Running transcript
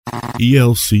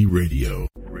ELC Radio.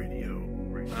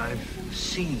 I've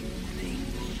seen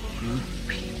things you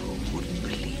people wouldn't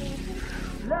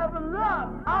believe. Level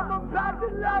up, I'm about to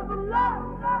level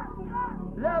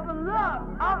up. Level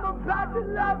up, I'm about to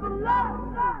level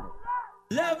up.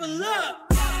 Level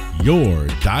up. You're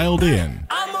dialed in.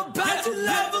 I'm about to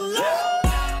level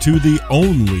up. To the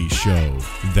only show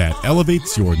that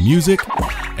elevates your music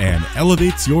and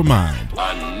elevates your mind.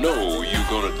 I know you're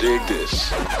gonna dig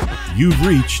this. You've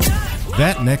reached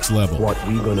that next level. What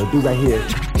we gonna do right here?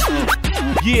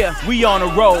 Yeah, we on a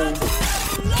roll.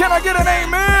 Can I get an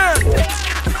amen?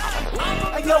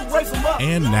 Hey, yo, raise 'em up.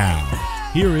 And now,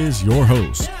 here is your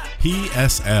host,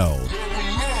 PSL.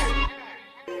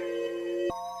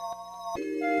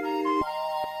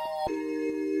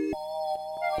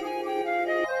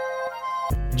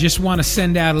 Just want to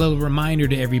send out a little reminder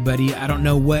to everybody. I don't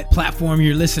know what platform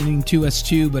you're listening to us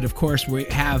to, but of course we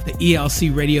have the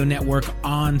ELC Radio Network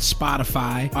on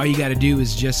Spotify. All you got to do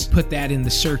is just put that in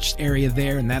the search area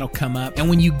there and that'll come up. And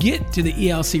when you get to the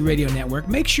ELC Radio Network,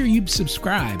 make sure you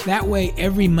subscribe. That way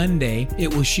every Monday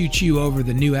it will shoot you over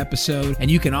the new episode. And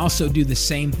you can also do the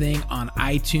same thing on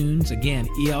iTunes. Again,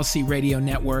 ELC Radio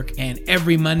Network. And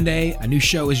every Monday a new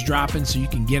show is dropping, so you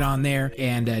can get on there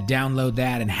and download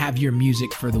that and have your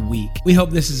music for the week. We hope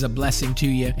this is a blessing to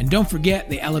you. And don't forget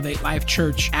the Elevate Life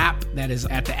Church app that is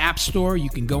at the App Store. You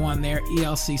can go on there,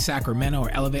 ELC Sacramento or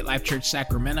Elevate Life Church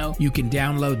Sacramento. You can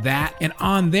download that. And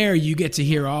on there, you get to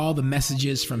hear all the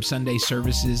messages from Sunday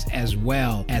services as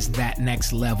well as that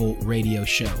next level radio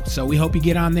show. So we hope you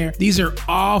get on there. These are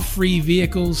all free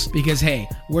vehicles because, hey,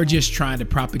 we're just trying to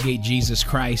propagate Jesus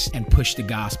Christ and push the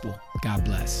gospel. God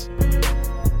bless.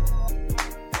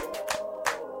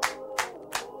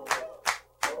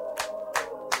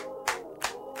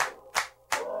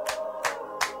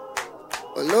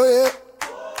 Hello, yeah.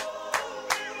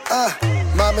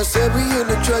 Mama said we in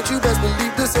the church, you best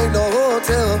believe this ain't no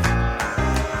hotel.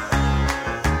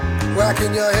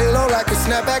 Rocking your halo like a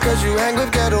snapback cause you hang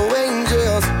with ghetto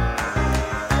angels.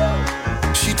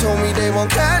 She told me they won't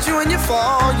catch you when you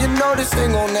fall, you know this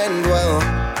thing gon' end well.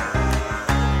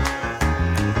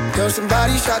 Heard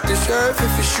somebody shot the sheriff,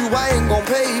 if it's you I ain't gon'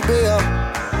 pay bail.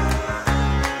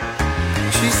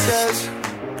 She says,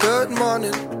 good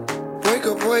morning, wake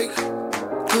up, wake.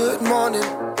 Good morning,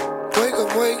 wake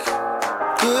up, wake.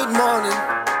 Good morning,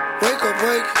 wake up,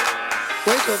 wake.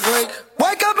 Wake up, wake.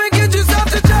 Wake up and get yourself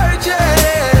to church, yeah.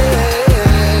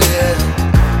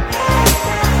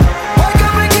 Wake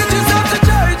up and get yourself to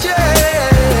church, yeah.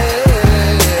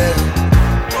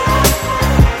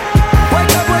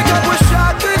 Wake up, wish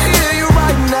I could hear you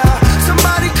right now.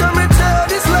 Somebody come and tell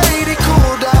this lady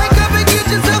cool down. Wake up and get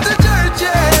yourself to church,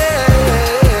 yeah.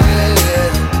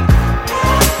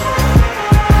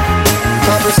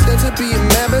 Papa said to be a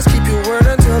man, best keep your word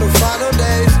until the final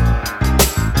days.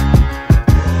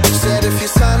 Said if you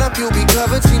sign up, you'll be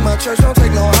covered. See, my church don't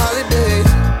take no holidays.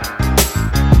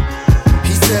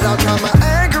 He said I'll calm my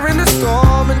anger in the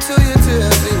storm until your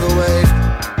tears leave away.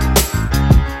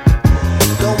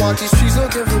 Don't want these streets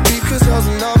looking for beef, cause I was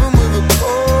in love with a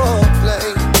cold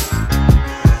play.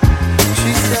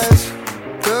 She says,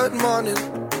 good morning,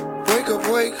 wake up,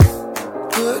 wake.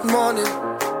 Good morning,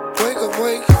 wake up,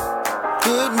 wake.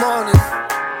 Good morning,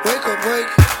 wake up, wake.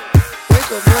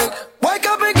 Wake up, wake. Wake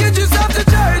up and get yourself to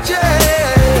church, yeah.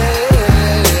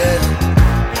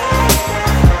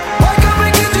 Wake up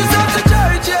and get yourself to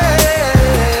church, yeah.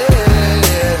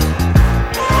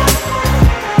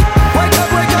 Wake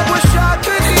up, wish I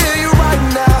could hear you right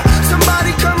now.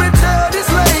 Somebody come and tell this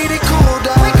lady cool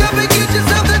down. Wake up and get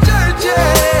yourself to church,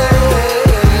 yeah.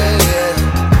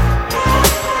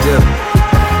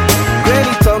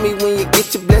 Granny told me when you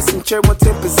get your blessing, church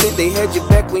 110%, they had your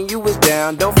back when you was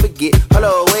down. Don't forget,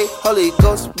 hello, wait, Holy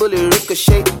Ghost, bullet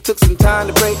ricochet. Took some time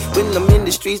to pray when I'm in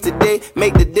the streets today.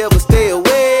 Make the devil stay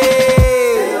away.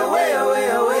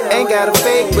 Ain't got a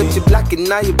fake, but you're blocking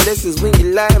all your blessings when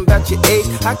you're lying about your age.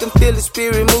 I can feel the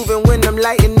spirit moving when I'm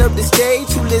lighting up the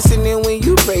stage. You listening when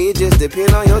you pray, it just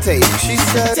depends on your taste. She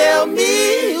said, tell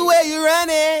me where you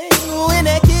running when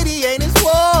that kitty ain't as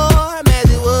warm as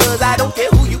it was. I don't care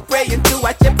who you praying to,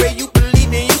 I just pray you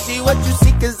believe and you see what you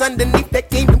see. Cause underneath that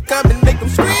kingdom come and make them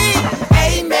scream,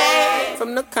 amen.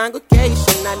 From the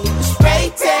congregation, I need the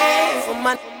straight text for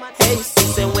my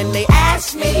cases. And when they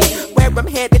ask me where I'm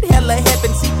headed, hell or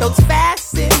heaven, see those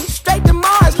fasten. Straight to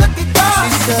Mars, look at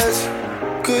God. She says,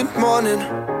 good morning,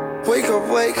 wake up,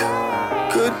 wake.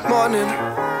 Good morning,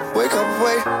 wake up,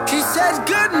 wake. She says,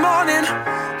 good morning,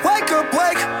 wake up,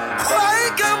 wake.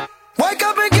 Wake up, wake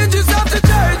up and get yourself to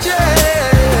church, yeah.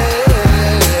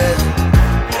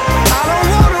 I don't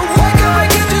wanna wake up and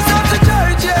get yourself to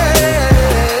church, yeah.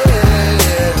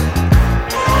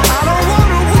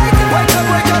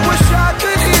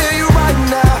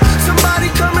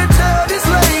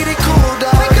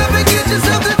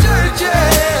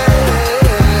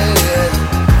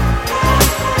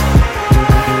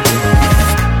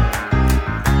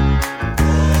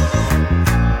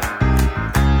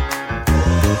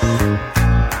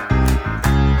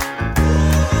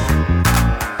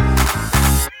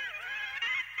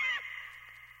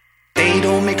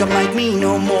 make them like me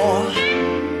no more.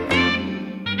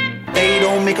 They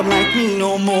don't make them like me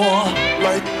no more.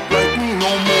 Like me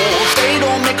no more. They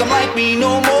don't make them like me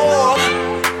no more.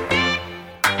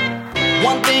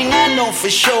 One thing I know for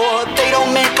sure, they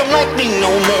don't make them like me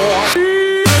no more.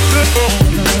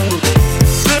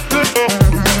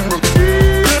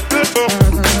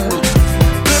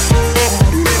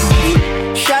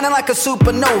 Shining like a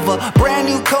supernova, brand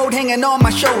new code hanging on my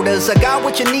shoulders. I got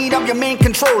what you need, I'm your main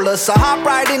controller. So hop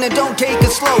right in and don't take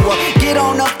it slower. Get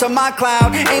on up to my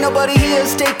cloud, ain't nobody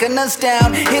here's taking us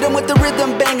down. Hit 'em with the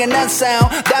rhythm, banging that sound.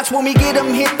 That's when we get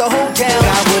 'em, hit the whole town.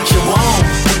 Got what you want,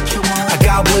 I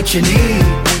got what you need.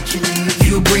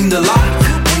 You bring the lock,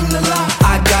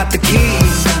 I got the key.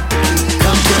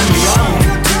 Come turn me on,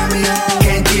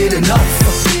 can't get enough.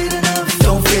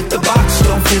 Don't fit the box,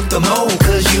 don't fit the mold,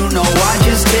 cause you know I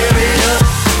just tear it up.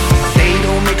 They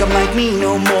don't make them like me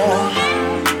no more.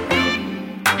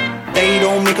 They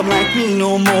don't make them like me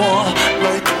no more.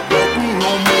 Like me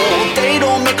no more. They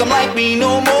don't make them like me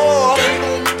no more.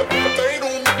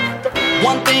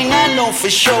 One thing I know for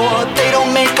sure, they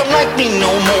don't make them like me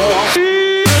no more.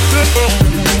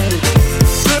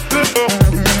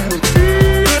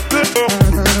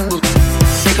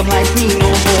 Make them like me no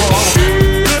more.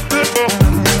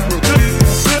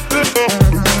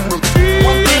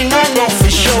 One thing I know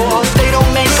for sure, they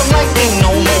don't make them like me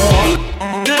no more.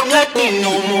 They don't like me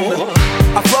no more.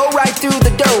 I flow right through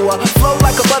the door, flow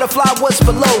like a butterfly, what's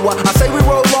below? I say we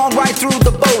roll on right through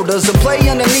the boulders and play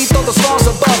underneath all the stars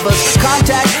above us.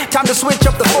 Contact, time to switch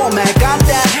up the format. Got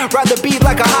that, ride the beat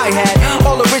like a hi-hat.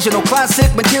 All original,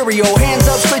 classic material. Hands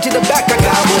up, straight to the back. I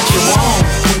got what you want,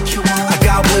 I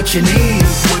got what you need.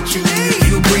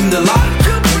 You bring the lock,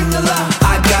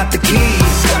 I got the key.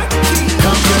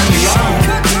 Come turn me on,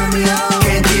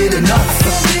 can't get enough.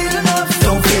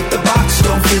 Don't fit the box,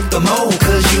 don't fit the mold,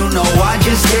 cause you know I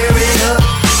just tear it up.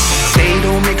 They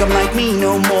don't make them like me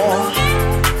no more.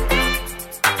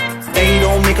 They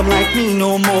don't make them like me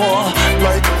no more.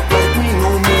 Like me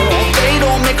no more. They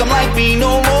don't make them like me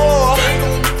no more.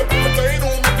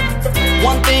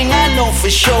 One thing I know for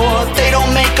sure, they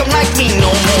don't make them like me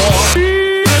no more.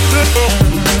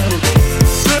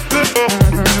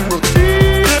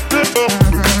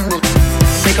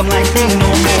 Make them like me no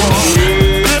more.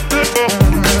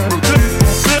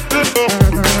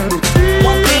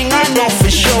 One thing I know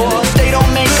for sure, they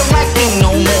don't make them like me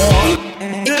no more.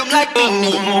 Make them like me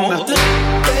no more.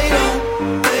 They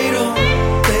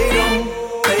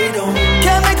don't.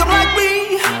 Can't make them like me.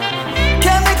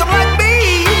 Can't make them like me.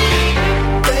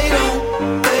 They don't.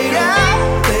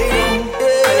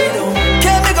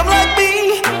 Can't make them like me.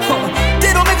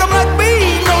 They don't make them like me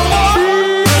no more.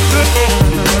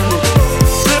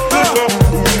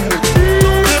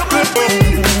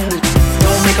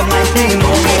 Don't make them like me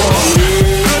no more.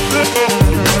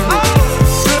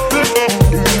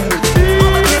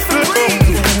 I'm a different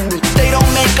breed. They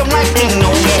don't make them like me no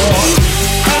more.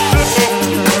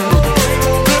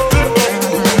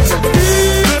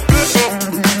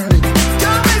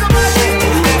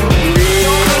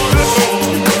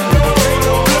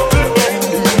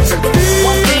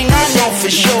 One thing I know for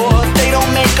sure, they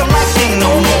don't make them like me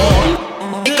no more.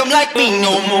 Make them like me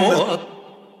no more.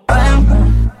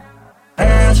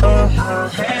 Hands up,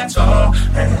 hands up,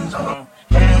 hands up,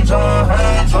 hands up,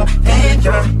 hands up, hands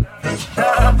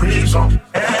up, please up,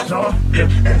 hands up, yeah,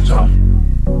 hands up.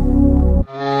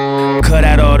 Cut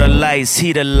out all the lights,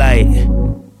 heat the light.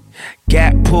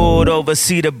 Gap pulled over,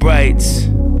 see the brights.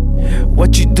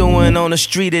 What you doing on the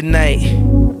street at night?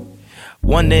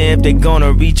 Wonder if they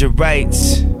gonna read your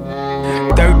rights.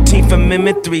 13th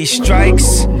Amendment, 3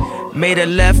 strikes. Made a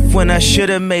left when I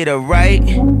should've made a right.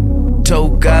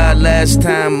 Told God last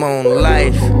time on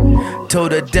life.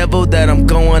 Told the devil that I'm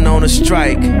going on a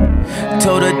strike.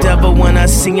 Told the devil when I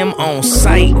see him on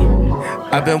sight.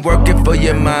 I've been working for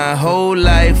you my whole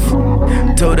life.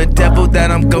 Told the devil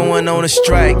that I'm going on a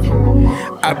strike.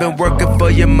 I've been working for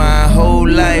you my whole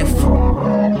life.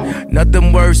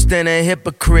 Nothing worse than a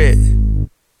hypocrite.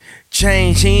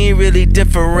 Change, he ain't really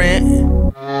different.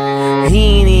 He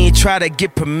ain't even try to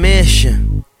get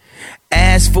permission.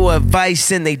 Asked for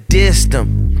advice and they dissed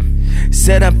him.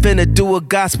 Said I'm finna do a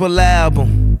gospel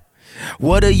album.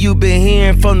 What have you been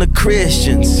hearing from the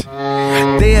Christians?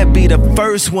 They'd be the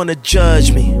first one to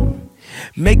judge me.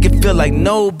 Make it feel like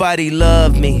nobody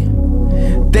loved me.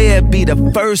 They'd be the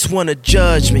first one to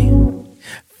judge me.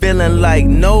 Feeling like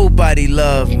nobody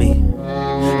loved me.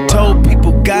 Told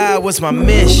people God was my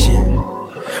mission.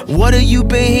 What have you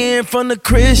been hearing from the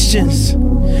Christians?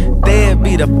 They'd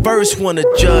be the first one to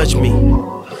judge me.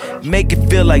 Make it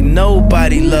feel like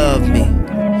nobody loved me.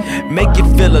 Make you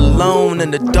feel alone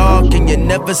in the dark and you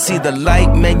never see the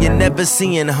light. Man, you never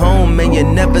seeing home, man, you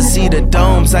never see the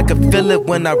domes. I can feel it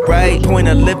when I write. Point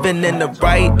of living in the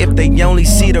right. If they only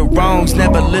see the wrongs,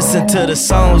 never listen to the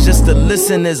songs. Just to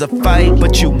listen is a fight,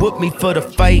 but you whoop me for the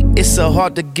fight. It's so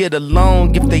hard to get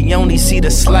along if they only see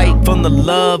the slight. From the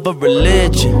love of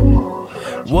religion,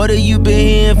 what have you been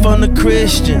hearing from the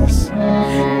Christians?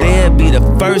 They'll be the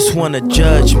first one to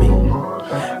judge me,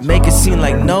 make it seem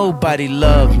like nobody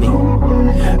loved me.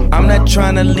 I'm not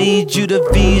trying to lead you to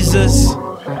visas,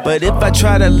 but if I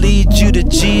try to lead you to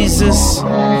Jesus,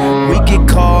 we get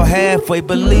called halfway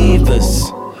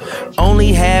believers.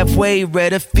 Only halfway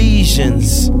read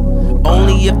Ephesians.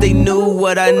 Only if they knew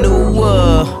what I knew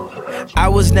of. I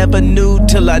was never new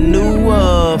till I knew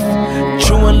of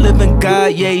true and living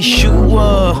God,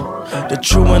 Yeshua, the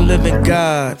true and living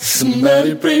God.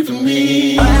 Somebody pray for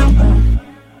me.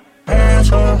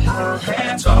 Hands on,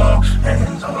 hands on,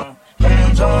 hands on,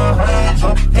 hands on, hands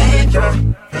on, hands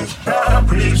on,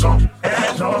 hands on,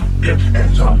 hands on, yeah,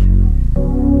 hands on.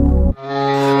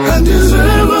 I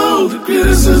deserve all the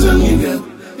criticism you get.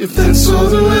 If that's all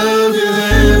the love you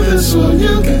have, that's all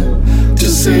you get. To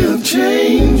say I've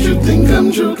changed, you think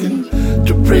I'm joking.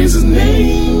 To praise his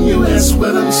name, you ask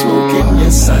what I'm smoking.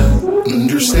 Yes, I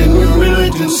understand your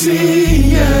religion,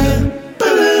 yeah.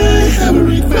 But I have a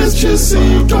request, just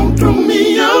say don't throw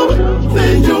me out.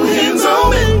 Lay your hands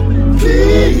on me,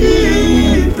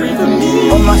 please pray for me.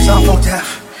 Put myself on down,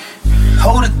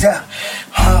 hold it down,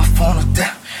 phone it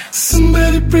down.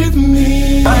 Somebody pray for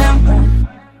me.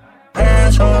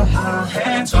 Hands on,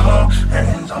 hands on,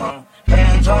 hands on,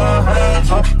 hands on,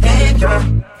 hands on, hands on,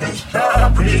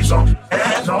 hands on,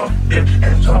 hands on, yeah,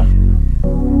 hands on.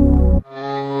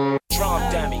 Drop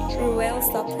damage. Ruel,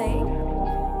 stop playing.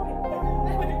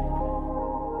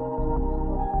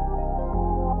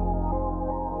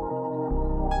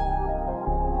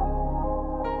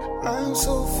 I'm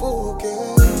so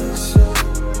focused,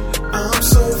 I'm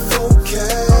so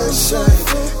focused,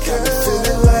 got me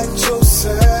feeling like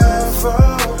Joseph, boy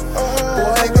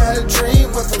I got a dream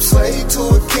with I'm slave to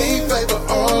a king, flavor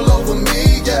all over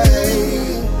me,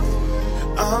 yeah.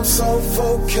 I'm so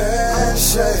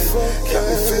focused, got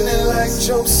me feeling like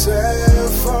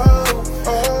Joseph,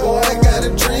 boy I got a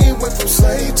dream with I'm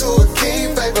slave to a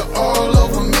king, flavor all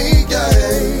over me,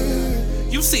 yeah.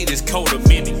 You see this coat of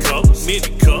mini cup,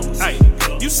 ayy.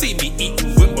 You see me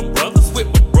eating with my brothers,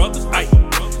 ayy.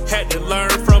 Had to learn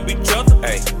from each other,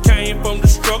 ayy. Came from the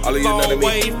struggle, long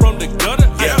way from the gutter,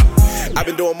 yeah. I've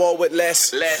been doing more with less.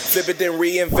 Flip it then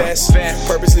reinvest.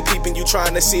 Purposely peeping you,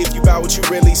 trying to see if you bout what you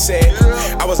really said.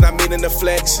 I was not meaning to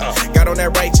flex. Got on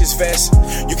that righteous vest.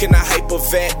 You cannot hype a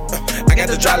vet. I got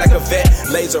to dry like a vet.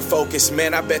 Laser focus,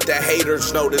 man. I bet the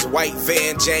haters know this white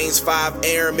van. James 5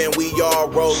 Airmen, we all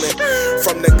rolling.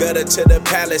 From the gutter to the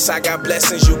palace, I got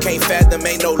blessings you can't fathom.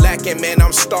 Ain't no lacking, man.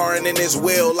 I'm starring in his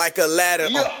will like a ladder.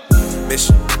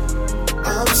 Mission.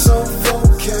 I'm so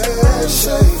focused,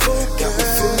 got me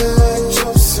feeling like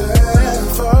Joseph,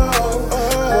 boy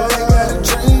I got a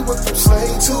dream with from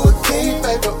slave to a king,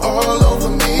 baby, all over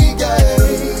me,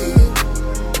 yeah.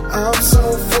 I'm so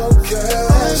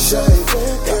focused, got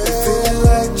me feeling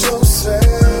like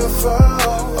Joseph, boy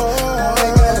I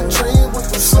got a dream with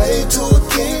from slave to a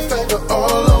king, baby,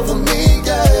 all over me,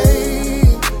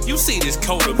 yeah. You see this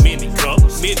coat of mini cup,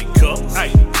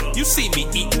 ayy. You see me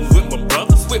eating with my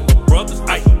brothers,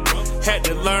 ayy. Had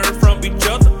to learn from each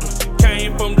other.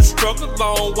 Came from the struggle,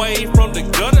 long way from the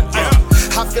gutter,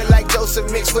 ayy. I feel like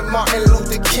Joseph mixed with Martin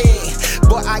Luther King.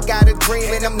 But I got a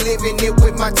dream and I'm living it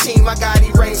with my team. I got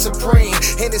he reigns supreme,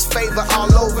 and his favor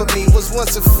all over me. Was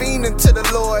once a fiend until the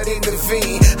Lord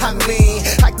intervened. I mean,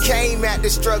 I came at the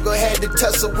struggle, had to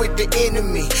tussle with the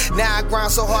enemy. Now I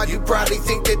grind so hard you probably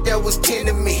think that there was 10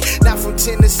 of me. Not from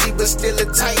Tennessee but still a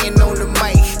titan on the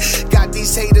mic. Got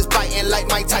these haters biting like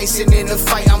Mike Tyson in a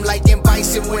fight. I'm like in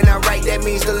Bison when I write, that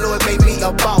means the Lord made me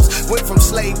a boss. Went from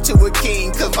slave to a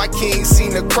king, cause my king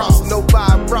seen the cross. No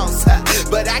Bob Ross,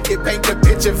 but I can paint the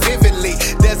picture vividly.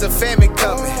 There's a famine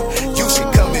coming, you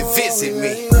should come and visit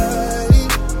me.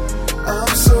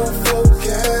 I'm so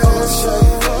focused,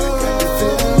 got me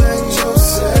feeling like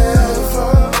Joseph,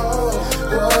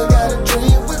 boy I got a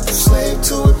dream with the slave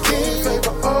to a king,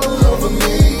 favor all over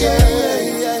me, yeah.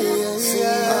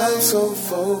 I'm so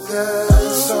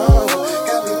focused,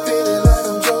 got me feeling like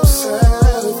I'm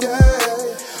Joseph,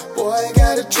 yeah. Boy I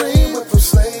got a dream with the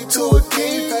slave to a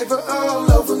king, favor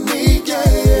all over me,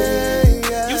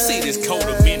 yeah. You see this coat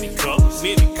of mini cup,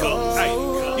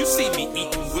 ayy. You see me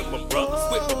eating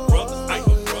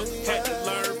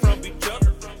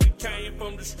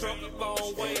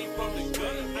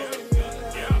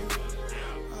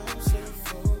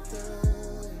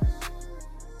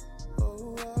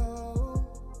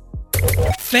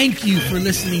Thank you for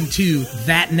listening to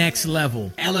That Next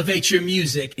Level. Elevate your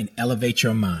music and elevate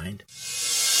your mind.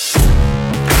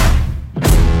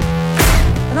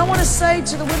 And I want to say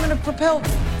to the women of Propel,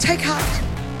 take heart,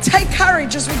 take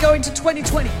courage as we go into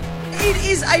 2020. It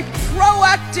is a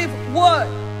proactive word,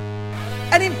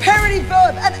 an imperative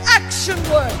verb, an action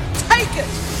word. Take it.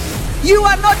 You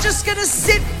are not just going to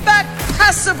sit back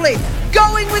passively,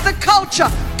 going with the culture,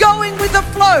 going with the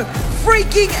flow,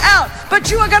 freaking out, but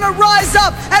you are going to rise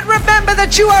up and remember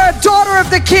that you are a daughter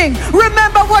of the King.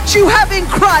 Remember what you have in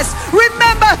Christ.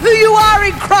 Remember who you are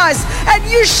in Christ, and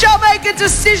you shall make a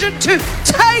decision to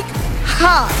take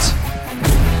heart.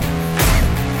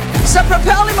 So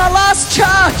Propel, in my last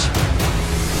charge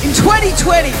in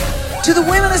 2020 to the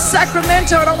women of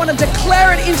Sacramento, and I want to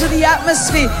declare it into the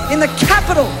atmosphere in the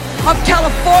capital of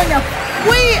California.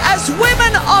 We as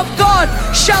women of God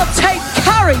shall take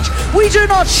courage. We do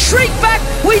not shrink back.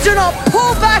 We do not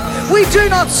pull back. We do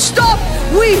not stop.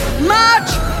 We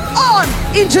march on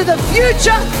into the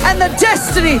future and the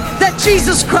destiny that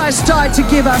Jesus Christ died to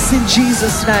give us, in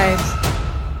Jesus' name.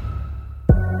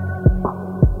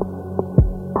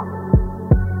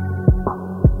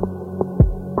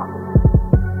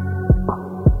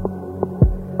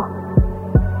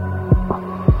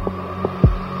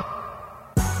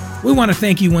 We want to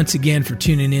thank you once again for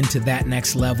tuning in to That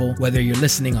Next Level, whether you're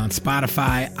listening on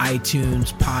Spotify,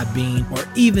 iTunes, Podbean,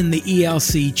 or even the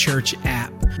ELC Church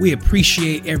app. We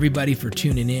appreciate everybody for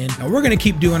tuning in, and we're going to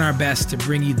keep doing our best to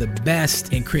bring you the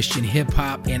best in Christian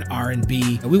hip-hop and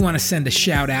R&B. And we want to send a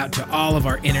shout-out to all of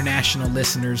our international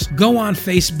listeners. Go on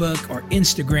Facebook or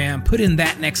Instagram, put in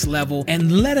That Next Level,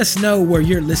 and let us know where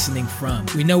you're listening from.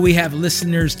 We know we have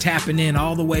listeners tapping in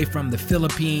all the way from the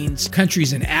Philippines,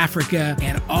 countries in Africa,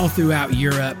 and all throughout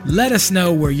Europe. Let us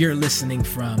know where you're listening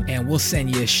from, and we'll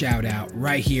send you a shout-out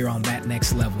right here on That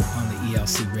Next Level on the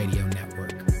ELC Radio Network.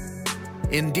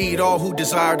 Indeed, all who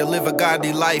desire to live a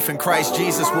godly life in Christ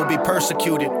Jesus will be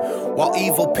persecuted, while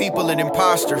evil people and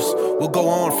imposters will go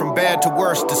on from bad to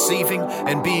worse, deceiving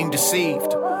and being deceived.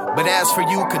 But as for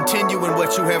you, continue in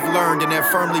what you have learned and have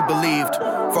firmly believed.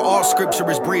 For all scripture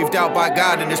is breathed out by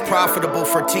God and is profitable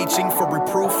for teaching, for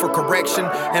reproof, for correction,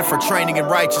 and for training in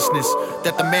righteousness,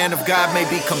 that the man of God may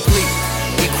be complete,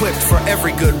 equipped for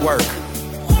every good work.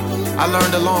 I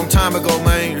learned a long time ago,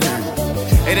 man,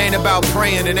 it ain't about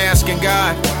praying and asking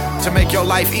God to make your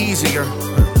life easier.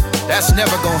 That's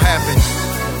never gonna happen.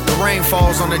 The rain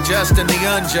falls on the just and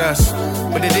the unjust.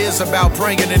 But it is about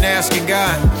praying and asking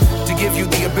God to give you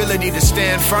the ability to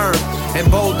stand firm and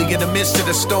boldly in the midst of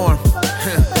the storm.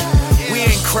 We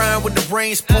ain't crying when the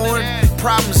rain's pouring.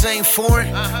 Problems ain't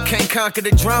foreign. Can't conquer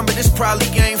the drama, this probably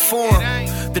ain't foreign.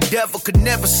 The devil could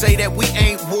never say that we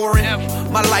ain't warring.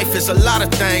 My life is a lot of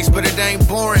things, but it ain't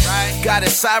boring. God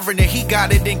is sovereign and he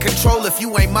got it in control. If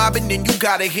you ain't mobbing, then you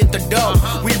gotta hit the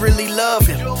door. We really love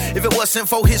him. If it wasn't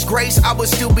for his grace, I would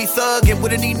still be thugging.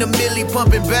 Wouldn't need a milli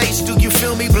pumping bass. Do you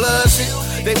feel me, Bloodsy?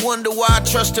 They wonder why I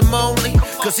trust him only,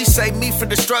 cause he saved me from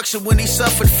destruction when he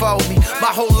suffered for me. My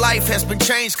whole life has been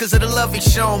changed cause of the love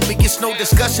he's shown me. It's no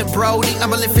discussion, Brody.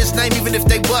 I'ma lift his name even if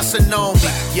they bustin' on me.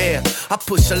 Yeah, I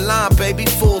push a line, baby,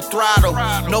 full throttle.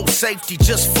 No safety,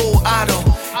 just full auto.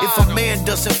 If a man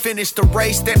doesn't finish the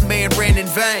race, that man ran in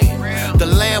vain. The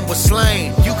lamb was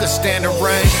slain, you could stand the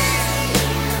rain.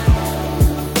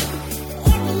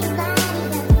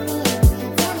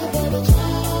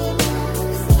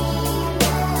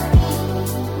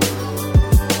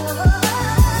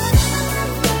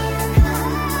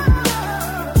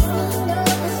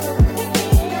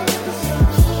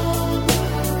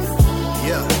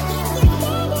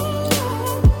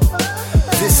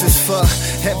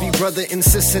 Heavy brother and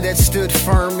sister that stood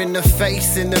firm in the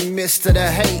faith in the midst of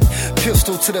the hate.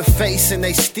 Pistol to the face and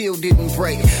they still didn't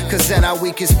break. Cause at our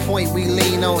weakest point we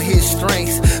lean on his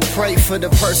strength. Pray for the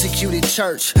persecuted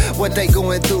church. What they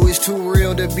going through is too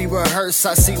real to be rehearsed.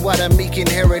 I see why the meek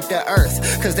inherit the earth.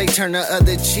 Cause they turn the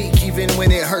other cheek even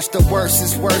when it hurts the worst.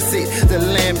 It's worth it. The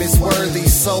lamb is worthy.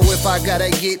 So if I gotta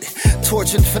get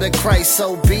tortured for the Christ,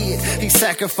 so be it. He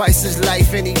sacrificed his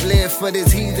life and he bled for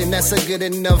this heathen. That's a good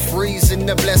enough reason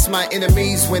to bless my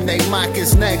enemies when they mock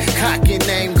his name. Cock your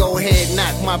name, go ahead,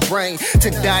 knock my brain. To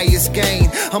die is gain.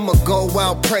 I'ma go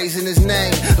out praising his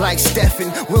name. Like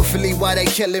Stephen, willfully while they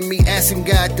killing me, asking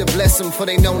God to bless them, for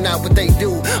they know not what they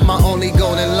do. My only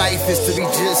goal in life is to be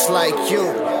just like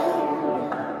you.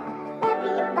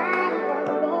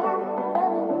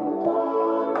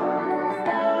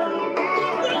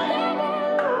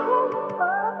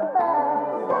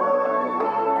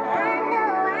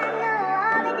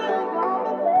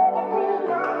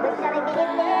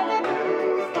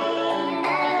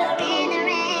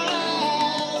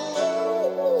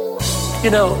 You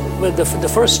know, the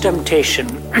first temptation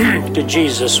to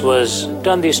Jesus was,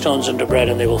 turn these stones into bread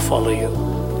and they will follow you.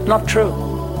 Not true.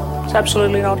 It's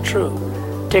absolutely not true.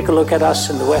 Take a look at us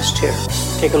in the West here.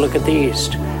 Take a look at the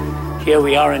East. Here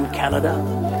we are in Canada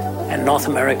and North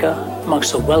America,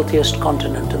 amongst the wealthiest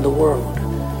continent in the world.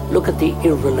 Look at the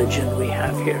irreligion we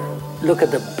have here. Look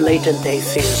at the blatant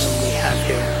atheism we have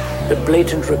here, the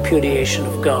blatant repudiation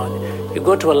of God. You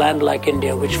go to a land like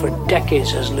India, which for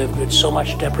decades has lived with so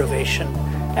much deprivation,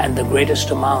 and the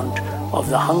greatest amount of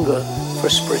the hunger for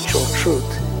spiritual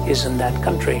truth is in that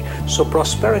country. So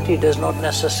prosperity does not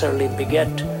necessarily beget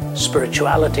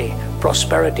spirituality.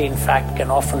 Prosperity, in fact,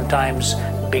 can oftentimes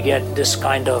beget this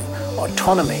kind of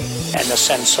autonomy and a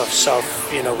sense of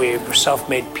we're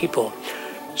self-made people.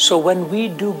 So when we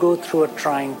do go through a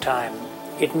trying time,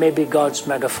 it may be God's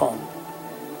megaphone.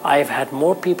 I have had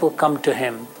more people come to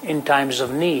Him in times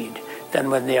of need than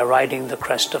when they are riding the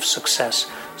crest of success.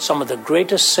 Some of the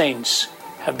greatest saints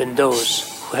have been those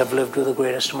who have lived with the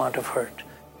greatest amount of hurt.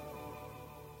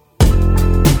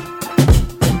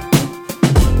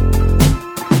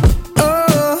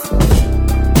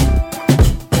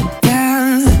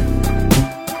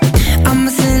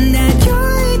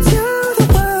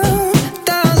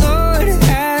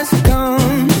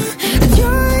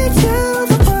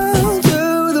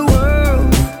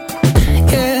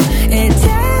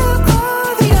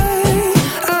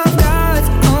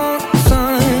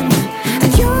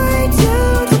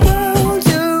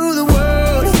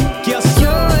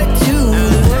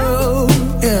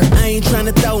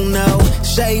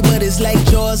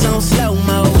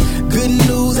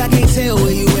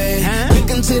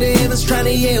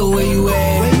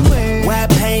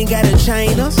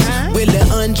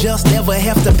 Just never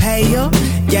have to pay her.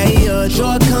 Yeah,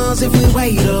 joy comes if we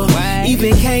wait her.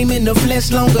 Even came in the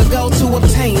flesh long ago to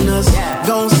obtain us.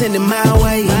 Gon' send him my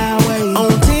way. On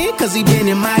 10, cause he been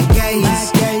in my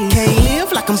gaze. Can't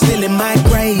live like I'm still in my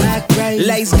grave.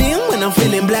 Laced in when I'm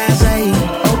feeling blasé.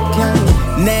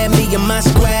 Okay. Now me and my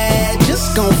squad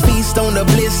just gon' feast on the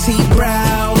bliss he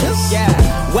brought us.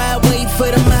 Why wait for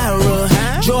tomorrow?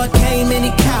 Joy came and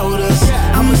he caught us.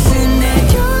 I'ma send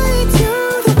that joy.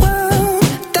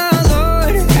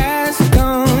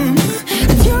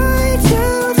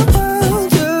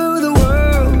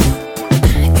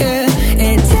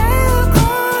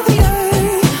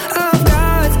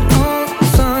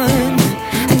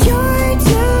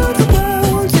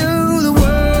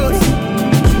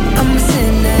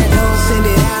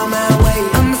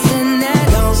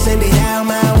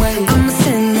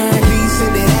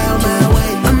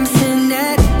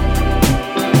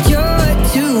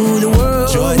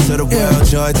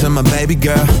 To my baby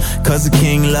girl, cause the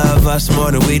king love us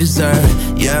more than we deserve.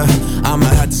 Yeah, I'ma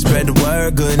have to spread the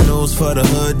word. Good news for the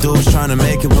hood dudes trying to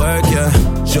make it work. Yeah,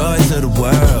 joy to the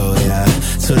world. Yeah,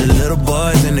 to the little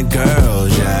boys and the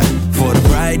girls. Yeah, for the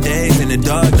bright days and the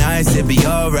dark nights, it be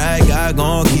alright. God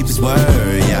gon' keep his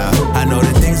word. Yeah, I know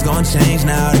that things gon' change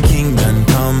now. The kingdom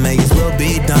come, may his will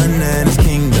be done and his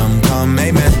kingdom come.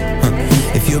 Amen.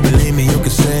 If you believe me, you can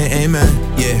say amen.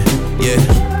 Yeah, yeah.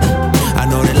 I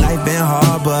know that life been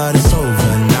hard, but it's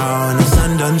over now, and the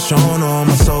sun done shone on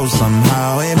my soul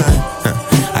somehow. Amen.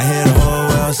 I hear the whole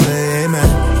world say amen.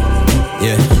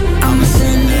 Yeah. I'ma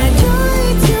send that joy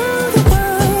to the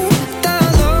world. The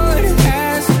Lord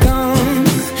has come.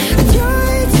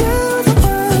 Joy to the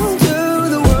world, to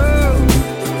the world.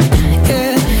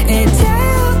 Yeah. And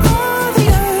tell all the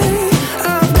earth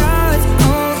of God's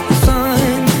own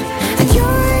Son.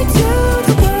 Joy to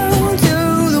the world, to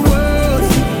the world.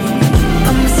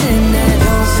 I'ma send that.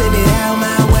 Don't send it out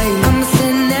my way. I'ma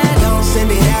send that. Don't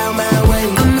send it out my way.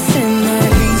 I'ma send that.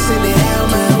 Please send it out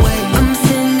my way. I'ma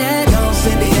send that. Don't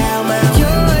send it out my way.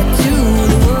 Joy to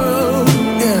the world.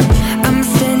 Yeah. I'ma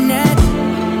send that.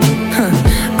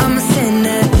 I'ma send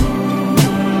that.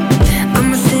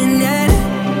 I'ma send that.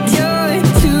 Joy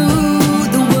to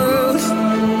the world.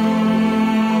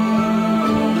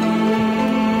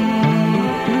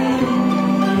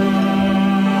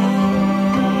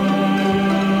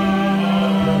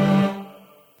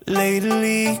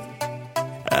 Lately,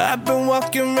 I've been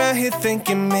walking around here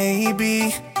thinking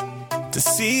maybe to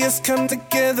see us come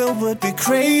together would be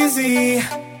crazy.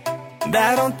 And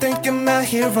I don't think I'm out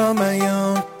here on my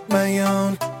own, my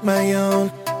own, my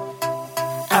own.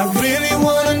 I really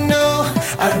wanna know,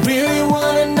 I really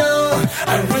wanna know,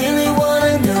 I really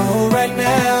wanna know right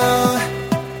now.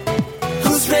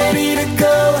 Who's ready to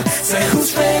go? Say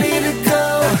who's ready to go?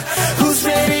 Who's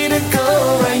ready to go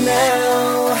right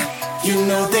now? You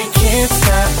know they can't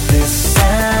stop this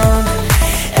sound.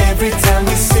 Every time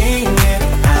we sing it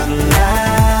out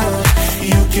loud,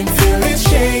 you can feel it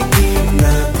shaking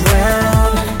the ground.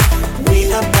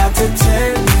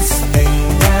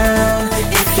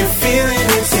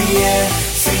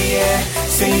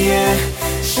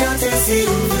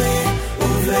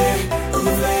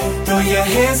 Throw your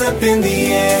hands up in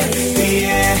the air,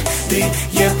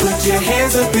 yeah, put your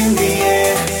hands up in the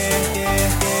air.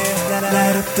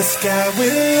 Light up the sky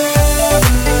with love,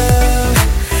 love.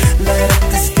 Light up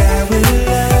the sky with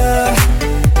love.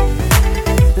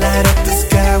 Light up the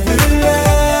sky with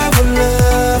love,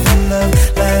 love, love.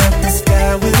 Light up the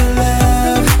sky with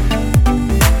love.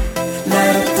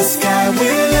 Light up the sky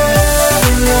with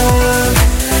love, love.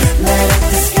 Light up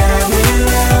the sky with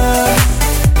love.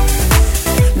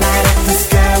 Light up the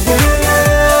sky with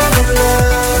love,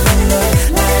 love, love.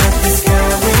 Light up the sky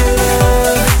with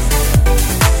love.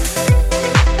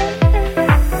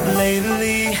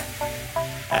 Lately,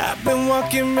 I've been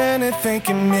walking around and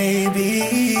thinking maybe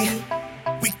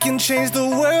we can change the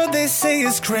world. They say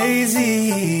it's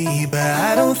crazy, but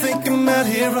I don't think I'm out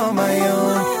here on my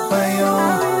own, my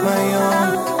own, my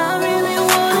own.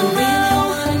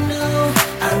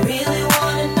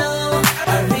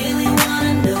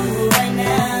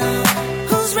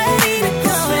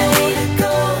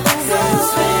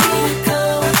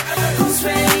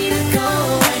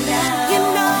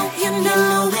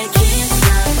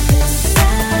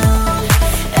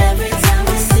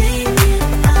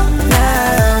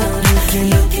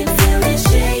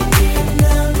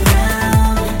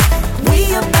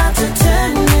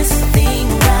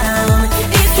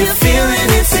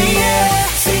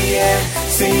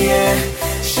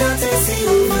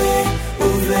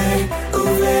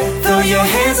 Throw your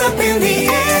hands up in the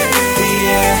air,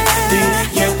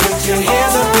 yeah, put your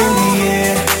hands up in the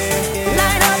air.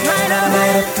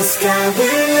 Light up the sky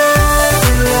with love,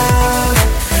 love.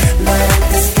 Light up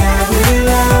the sky with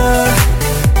love.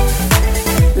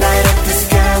 Light up the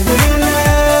sky with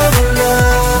love,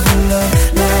 love, love.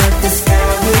 Light up the sky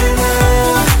with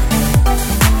love.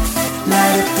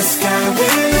 Light up the sky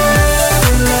with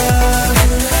love, love.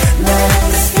 Light up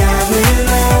the sky with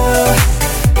love.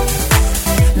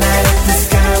 Light up the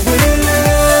sky with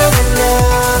love,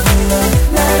 love, love.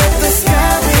 Light up the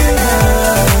sky with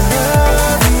love,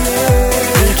 love.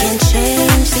 We can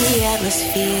change the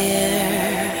atmosphere.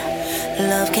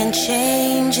 Love can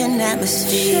change an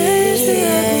atmosphere.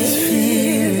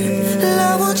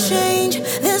 Love will change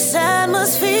this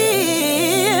atmosphere.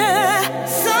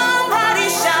 Somebody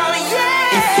shout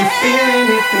yeah. If you're feeling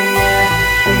it,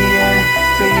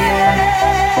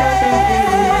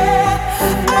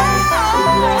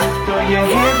 throw your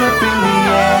hands up in the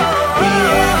air,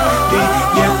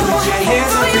 yeah, put your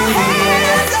hands up in the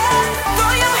air.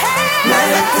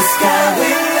 Light up the sky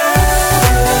with love.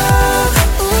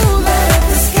 Light up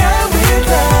the sky with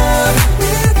love.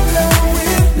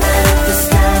 Light up the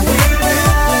sky with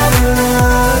love,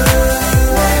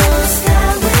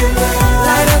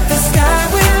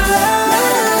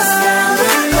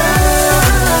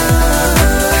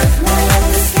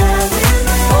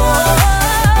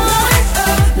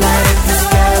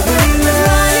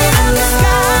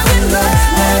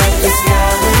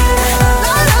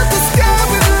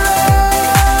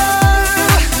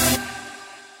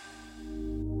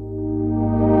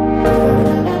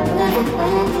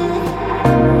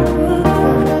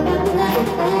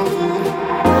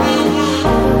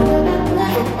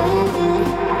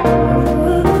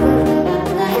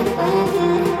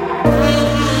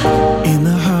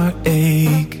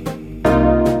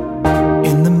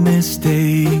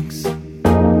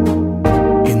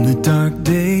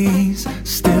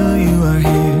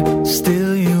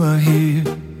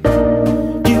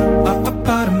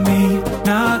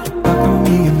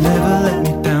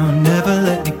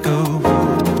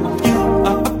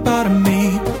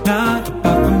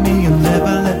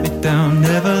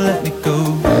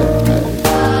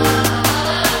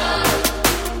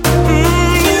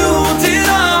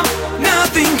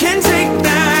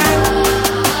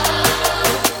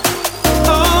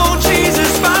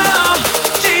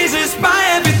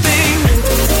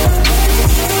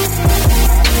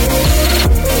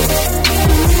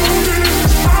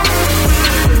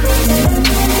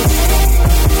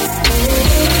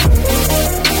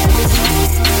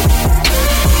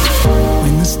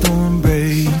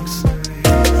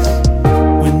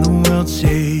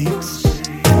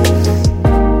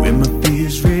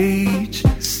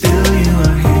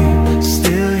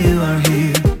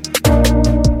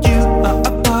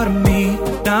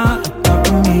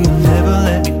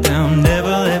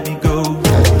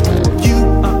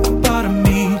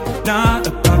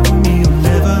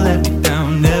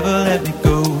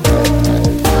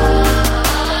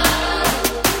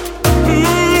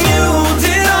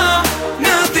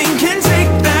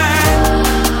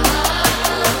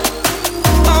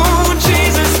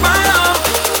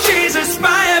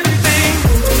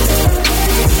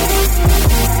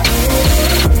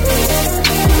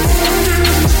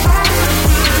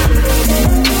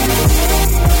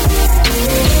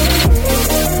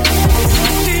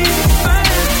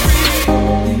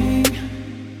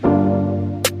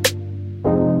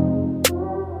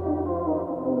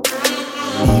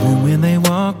 when they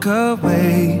walk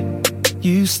away,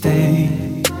 you stay.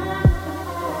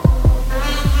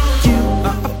 You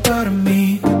are a part of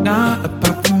me, not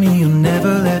apart from me. You'll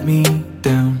never let me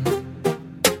down.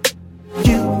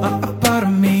 You are a part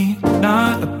of me,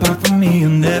 not apart from me.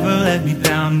 You'll never let me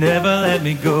down, never let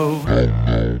me go.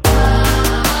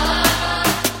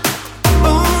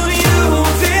 Oh, you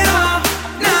hold it all,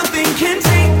 nothing can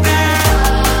take that.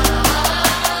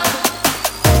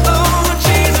 Oh,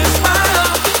 Jesus, my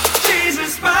love,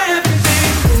 Jesus, my everything.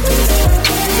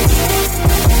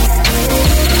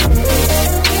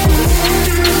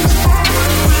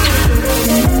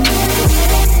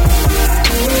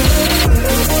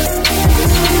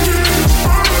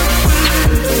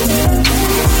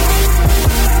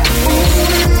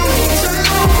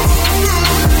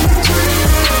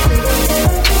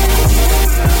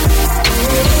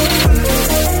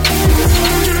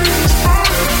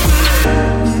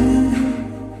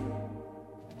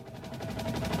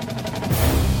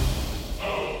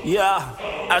 Yeah,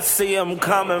 I see him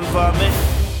coming for me.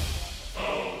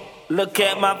 Look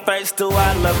at my face, do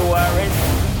I look worried?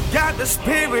 Got the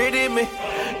spirit in me,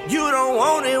 you don't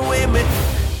want it with me.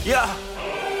 Yeah,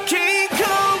 King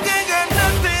Kong ain't got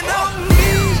nothing on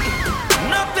me.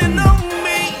 Nothing on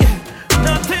me,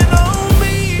 nothing on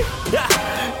me. Yeah,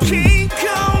 King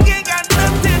Kong ain't got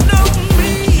nothing on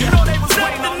me. You know they was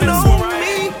waiting on this one,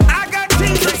 right? I got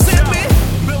Jesus in me.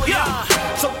 Yeah,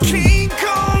 so King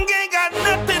Kong ain't got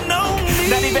nothing on me.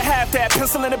 Not even half that,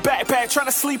 pencil in the backpack, trying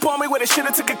to sleep on me with a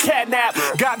should've took a cat nap.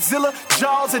 Godzilla,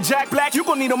 Jaws, and Jack Black, you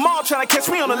gon' need them all trying to catch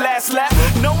me on the last lap.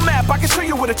 No map, I can show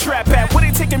you where the trap at. Where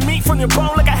they taking meat from your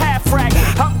bone like a half rack.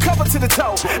 I'm covered to the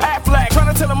toe, Aflac,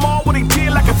 trying to tell them all what he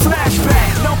did like a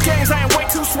flashback. No games, I ain't way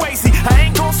too Swayze. I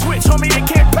ain't gon' switch, homie, they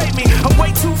can't pay me. I'm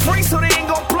way too free, so they ain't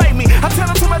gon' play me. I tell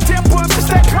them to my death boys, just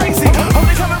that crazy.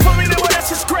 Only coming for me, well, that's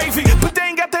just gravy. But they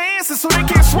ain't got the answers, so they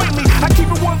can't swing me. I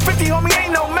keep it 150, homie,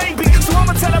 ain't no maybe. So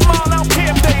I'ma tell them all, I don't care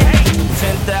if they hate.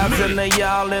 10,000 of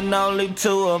y'all and only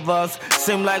 2 of us.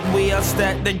 Seem like we are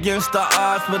stacked against the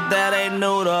odds, but that ain't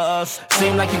new to us.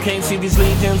 Seem like you can't see these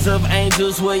legions of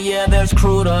angels, well yeah, that's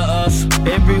cruel to us.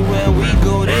 Everywhere we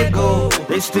go, they go.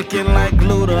 They sticking like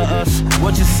glue to us.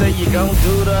 What you say you gon'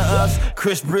 do to us?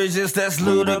 Chris Bridges, that's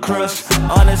ludicrous.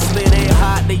 Honestly, they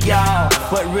hot to y'all,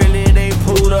 but really they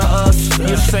poo to us.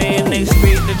 You saying they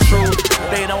speak the truth,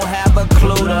 they don't have a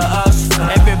clue to us.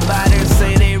 Everybody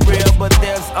say they real, but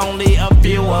there's only a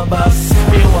few of us.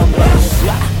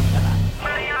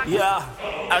 Yeah,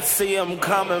 I see him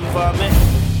coming for me.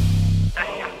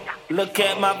 Look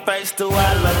at my face, do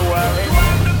I look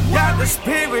worried? Got the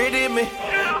spirit in me,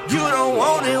 you don't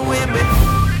want it with me.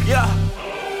 Yeah,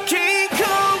 King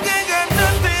Kong ain't got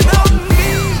nothing on me.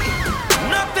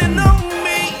 Nothing on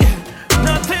me,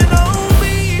 nothing on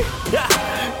me. Yeah,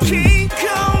 King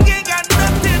Kong ain't got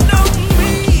nothing on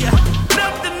me.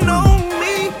 Nothing on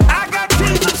me, I got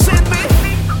Jesus in me.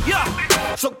 Yeah,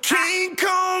 so King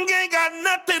Kong ain't got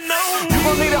nothing on me. You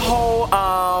gon' need a whole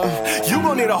you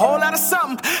gon' need a whole lot of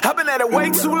something. I've been at it way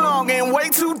too long and way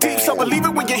too deep, so believe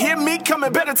it when you hear me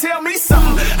coming, better tell me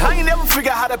something. I ain't never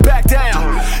figure how to back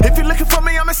down. If you're looking for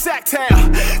me, I'm in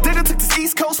Sacktown. They done took this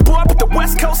East Coast boy, but the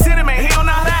West Coast hit him, and he don't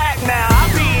know how to act now. I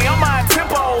be on my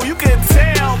tempo, you can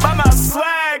tell by my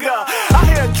swagger. I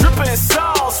hear dripping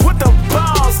sauce with the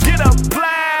balls, get a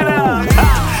platter.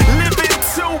 Living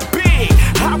too big,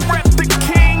 I rep the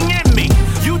king in me.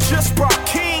 You just brought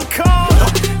King Kong,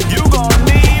 you gon'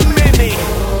 need many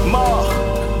more.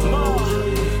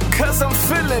 Cause I'm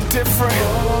feeling different.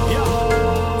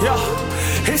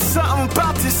 Yeah, it's something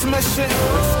about this mission.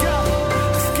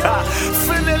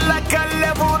 Feeling like I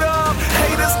leveled up.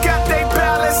 Haters got they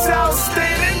balance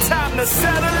outstanding. Time to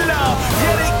settle up.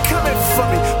 Yeah, they coming for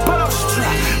me, but I'm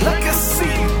strapped like a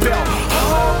seatbelt.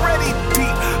 Already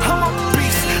deep, I'm a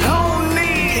beast. I don't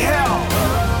need help.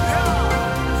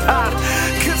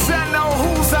 Cause I know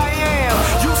whose I am.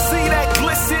 You see that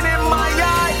glisten in my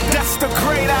eye? That's the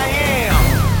great I am.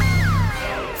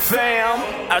 Fam,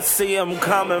 I see him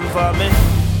coming for me.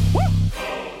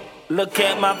 Look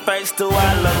at my face, do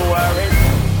I look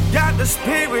worried? Got the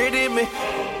spirit in me,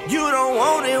 you don't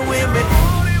want it with me.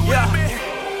 Yeah,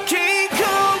 King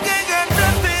Kong ain't got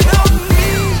nothing on me.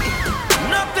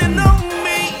 Nothing on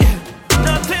me,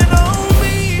 nothing on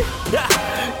me. Yeah,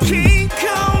 King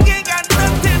Kong ain't got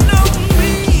nothing on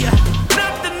me.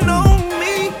 Nothing on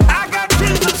me, I got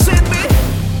Jesus in me.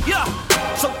 Yeah,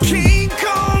 so King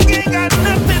Kong ain't got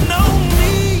nothing on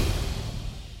me.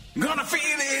 Gonna feel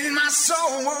it in my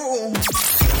soul.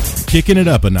 Kicking it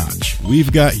up a notch.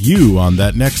 We've got you on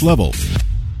that next level.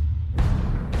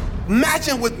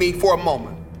 Imagine with me for a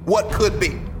moment what could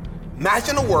be.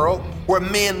 Imagine a world where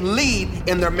men lead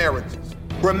in their marriages,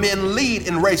 where men lead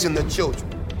in raising their children,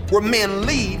 where men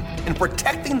lead in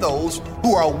protecting those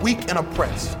who are weak and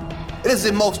oppressed. It is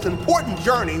the most important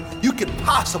journey you could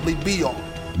possibly be on.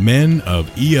 Men of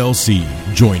ELC,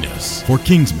 join us for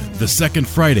Kingsman, the second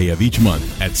Friday of each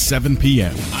month at 7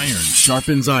 p.m. Iron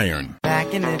sharpens iron.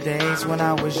 Back in the days when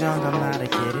I was young, I'm not a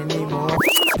kid anymore.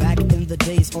 Back in the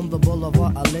days on the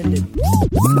boulevard, I landed.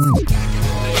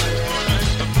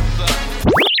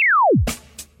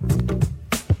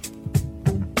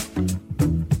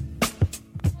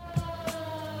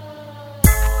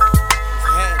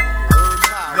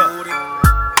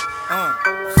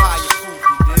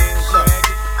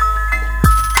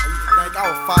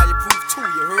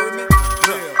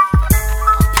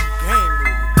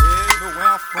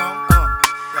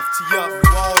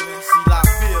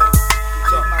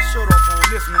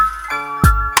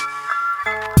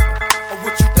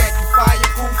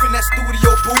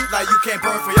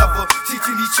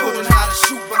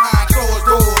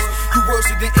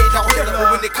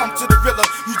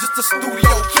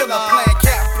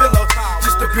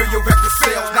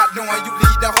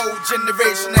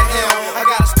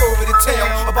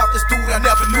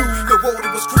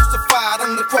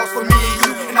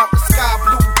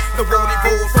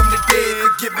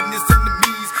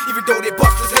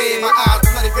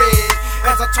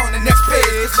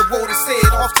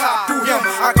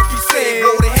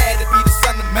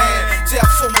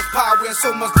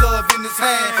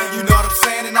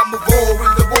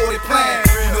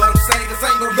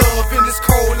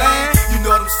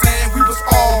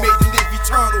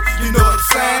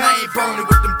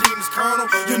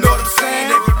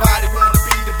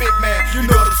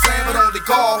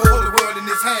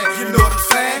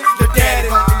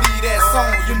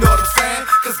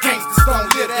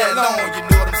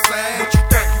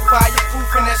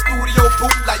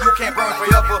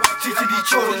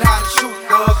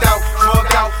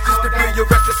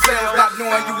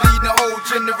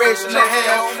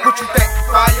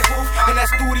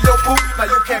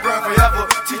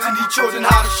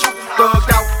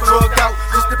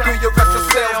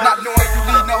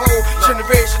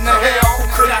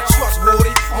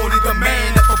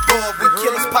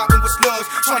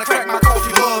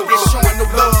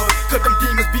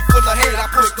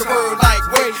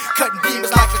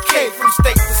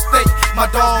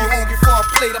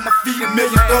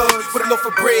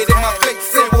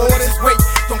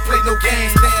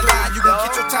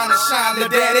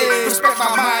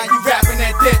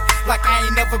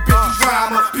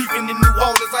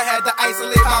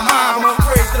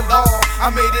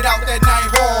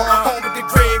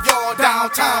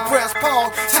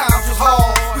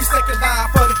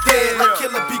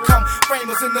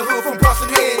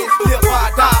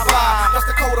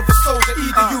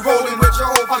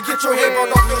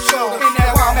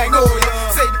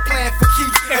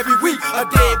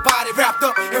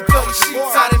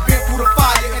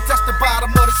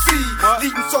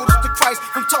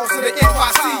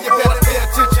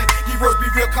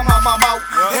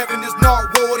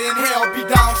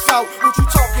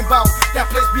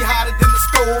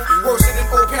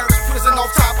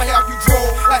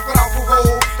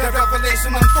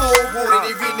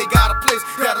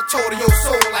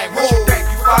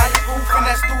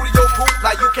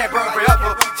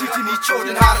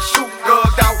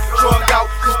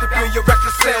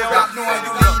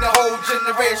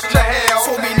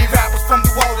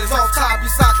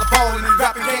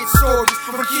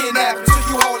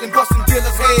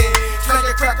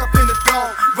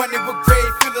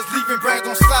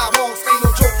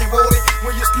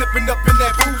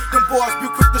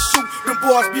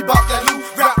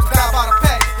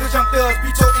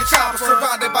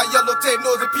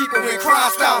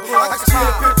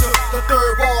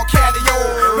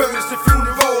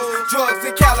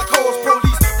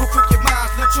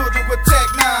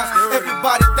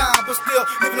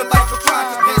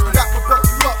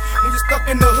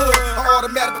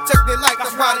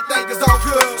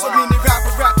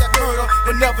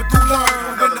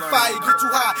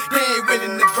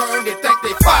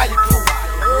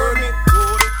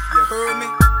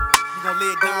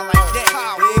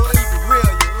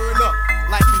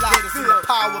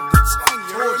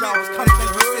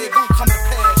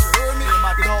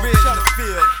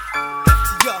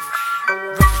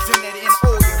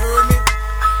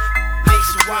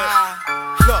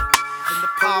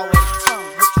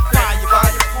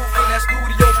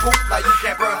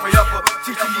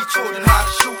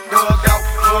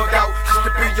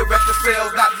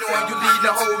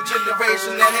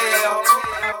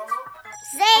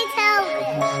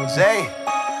 Zay,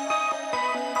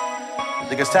 I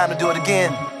think it's time to do it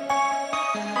again.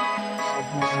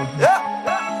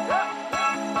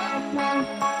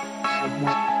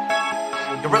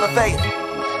 Gorilla Faith.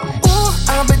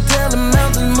 I've been telling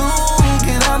mountains move,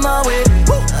 get out my way.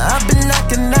 I've been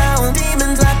knocking down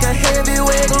demons like a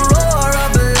heavyweight. The roar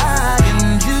of a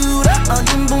lion, Judah,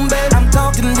 Jim Boom, baby. I'm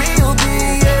talking real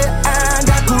big, yeah. I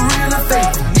got gorilla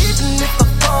faith. Even if I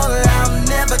fall, I'll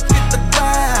never hit the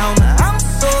ground. I'm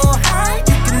so high,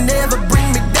 you can never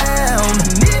bring me down.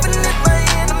 And even if my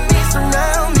enemies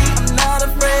surround me, I'm not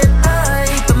afraid. I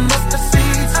ain't the mustard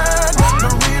seeds. I got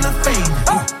gorilla faith.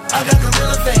 I got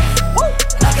gorilla faith.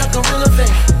 I got gorilla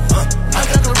faith. I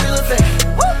got gorilla faith.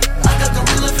 I got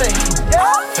gorilla faith.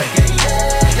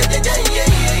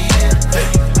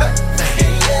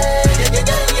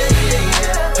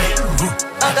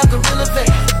 I got gorilla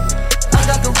faith. I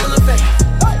got gorilla faith.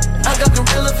 I got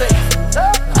gorilla faith.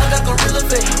 I got gorilla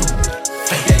faith.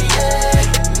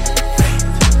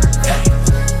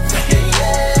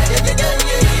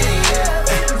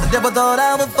 I never thought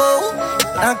I would fall.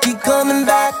 I keep coming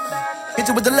back. Hit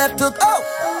you with the left hook, oh,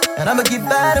 and I'ma keep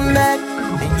fighting back.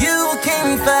 And you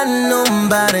can't find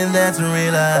nobody that's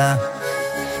realer.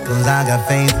 Cause I got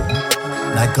faith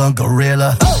like a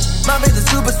gorilla. Oh, my faith is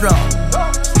super strong,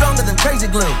 stronger than crazy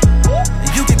glue.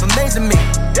 And you keep amazing me,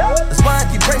 that's why I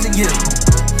keep praising you.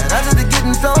 And I just be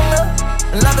getting stronger,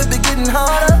 and life has been getting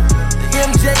harder. The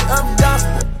MJ of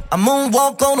gospel, I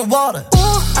moonwalk on the water.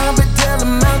 Ooh, I've been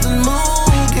telling mountains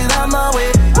move, get out my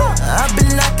way. I've been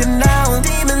knocking down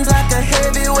demons like a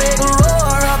heavyweight. The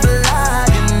roar of a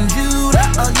lion, Judah,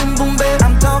 Jim Boom, baby.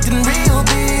 I'm talking real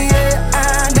big, yeah.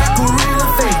 I got gorilla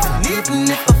faith. And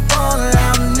even if I fall,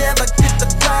 I'll never hit the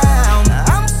ground.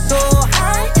 I'm so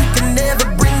high, you can never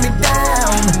bring me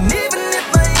down. And even if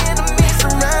my enemies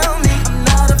surround me, I'm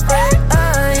not afraid.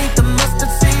 I ain't the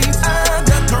mustard seeds. I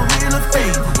got gorilla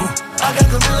faith. I got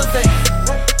gorilla faith.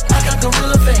 I got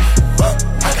gorilla faith.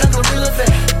 I got gorilla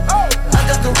faith. I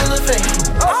got gorilla faith.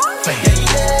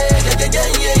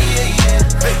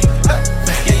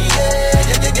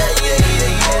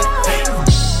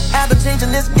 I've been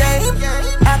changing this game.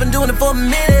 I've been doing it for a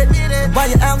minute. While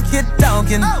you're out here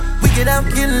talking, we get out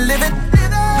here living.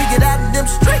 We get out in them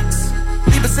streets.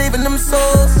 We been saving them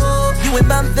souls. You ain't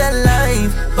about that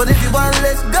life, but if you want,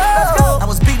 let's go. I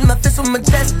was beating my fist on my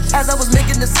chest as I was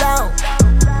making the sound.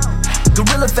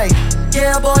 Gorilla faith.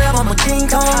 Yeah, boy, I'm a King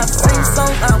Kong. I sing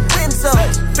songs, I win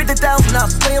songs. 50,000, I'll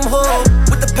slay them whole.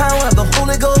 With the power of the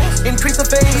Holy Ghost, increase the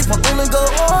faith, my only goal.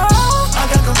 Oh, I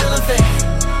got gorilla faith.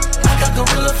 I got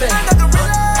gorilla faith. I got gorilla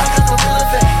faith. I got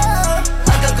gorilla faith. I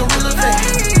got gorilla faith.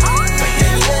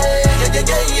 I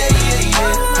got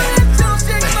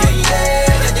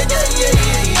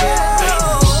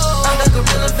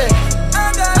gorilla faith. I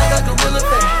got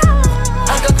gorilla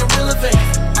faith.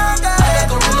 I got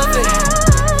gorilla faith.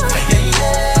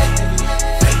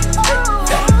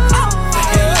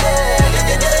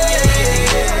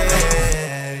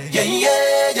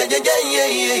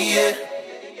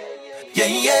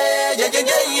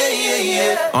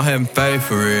 I'm having faith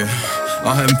for real.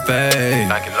 I'm having faith.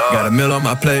 Got a meal on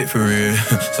my plate for real.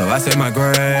 So I say my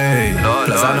grave.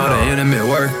 Plus I know the enemy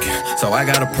work, so I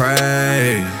gotta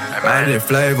pray. I did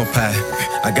flavor pack.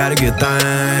 I gotta get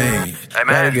thanks.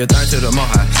 Gotta get thanks to the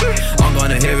Most High. I'm going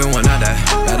to heaven when I die.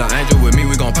 Got an angel with me,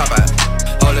 we gon' pop out.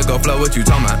 Holy go flow, what you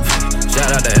talking about?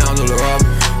 Shout out to Angela Rob.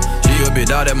 She a big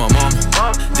dog at my mom.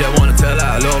 Just wanna tell her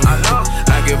I love her.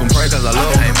 I give them praise cause I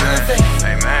love them.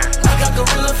 Amen. I got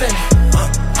gorilla faith. I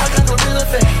got gorilla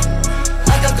faith. I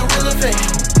got gorilla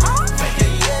faith.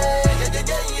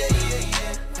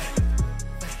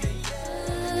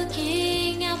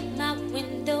 Looking out my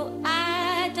window,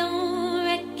 I don't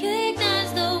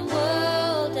recognize the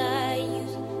world I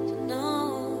used to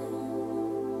know.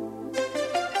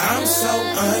 I'm so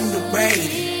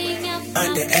underrated,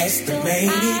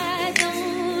 underestimated.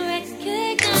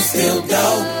 I'm still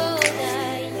dope.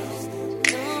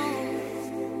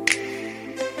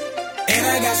 And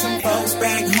I got some folks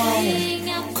back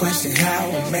home question how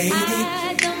I made it.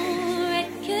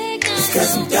 It's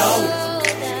cause I'm dope.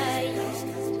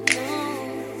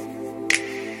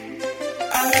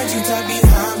 I heard you talk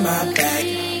behind my back,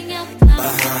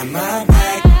 behind my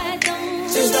back.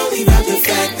 Just don't leave out the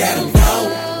fact that I'm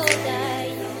dope.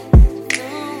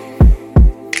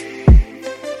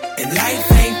 And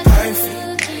life ain't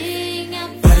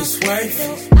perfect, but it's worth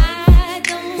it.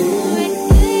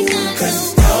 Ooh, cause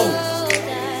it's dope.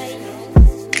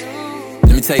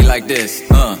 Let me tell you like this,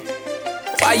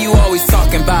 why you always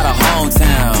talking about a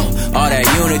hometown? All that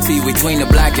unity between the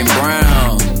black and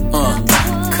brown,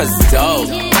 cause it's dope.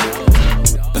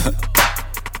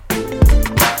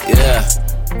 Yeah,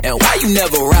 And why you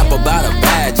never rap about a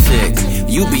bad chick?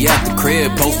 You be at the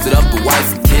crib, posted up with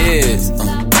wife and kids.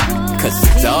 Cause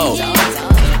it's dope.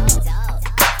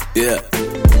 Yeah.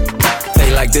 Say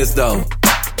it like this though.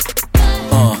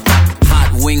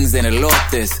 Hot wings and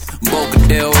elotes. Boca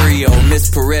del Rio,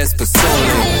 Miss Perez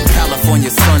Pasole.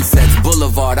 California sunsets,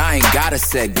 Boulevard, I ain't gotta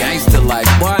set. Gangster life,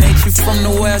 why ain't you from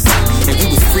the West? And we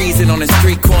was freezing on the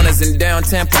street corners in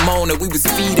downtown Pomona. We was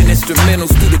feeding instrumentals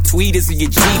through the tweeters of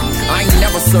your Jeep. I ain't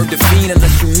never served a fiend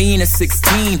unless you mean at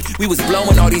 16. We was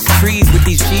blowing all these trees with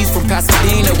these G's from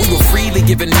Pasadena. We were freely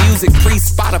giving music, free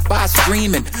Spotify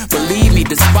streaming. Believe me,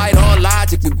 despite all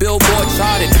logic, we Billboard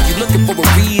charted. If you're looking for a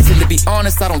reason, to be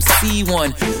honest, I don't see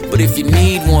one. But if you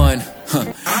need one,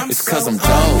 it's cause I'm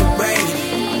dope.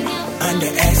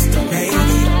 Underestimated,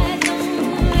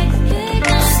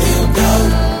 still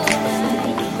dope.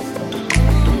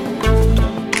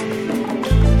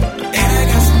 And I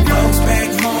got some folks back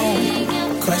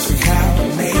home, question how I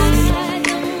made it.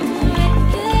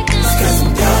 It's cause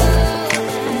I'm dope.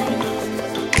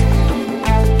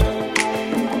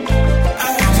 I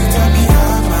heard you talk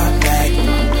behind my back,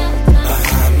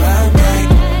 behind my back.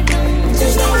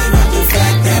 Just don't leave out the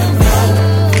fact that I'm dope.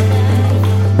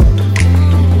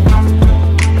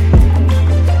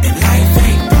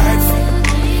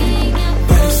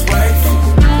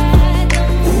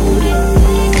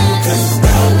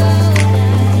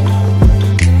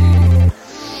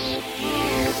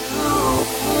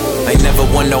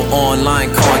 Won no online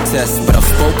contest, but I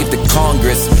spoke at the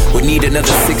Congress. Would need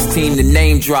another 16 to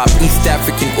name drop. East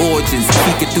African origins,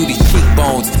 peeking through these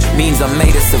cheekbones. Means I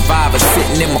made a survivor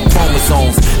sitting in my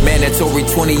chromosomes. Mandatory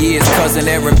 20 years, cousin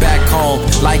Aaron back home.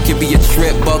 Like it be a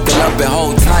trip, buckle up and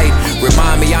hold tight.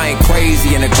 Remind me I ain't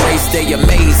crazy and the grace stay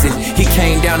amazing. He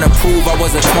came down to prove I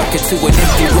wasn't talking to an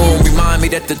empty room. Remind me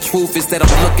that the truth is that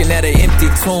I'm looking at an empty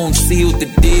tomb. Sealed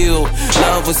the deal.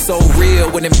 Love was so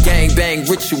real when them gangbang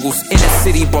rituals in the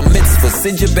city bar mitzvah.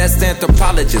 Send your best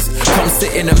anthropologist, come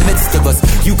sit in the midst of us.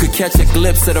 You could catch a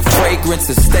glimpse of the fragrance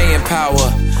of staying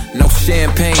power. No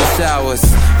champagne showers.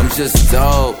 I'm just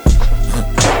dope.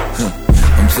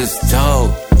 I'm just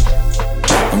dope.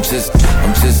 I'm just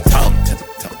dope.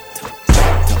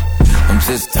 I'm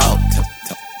just dope.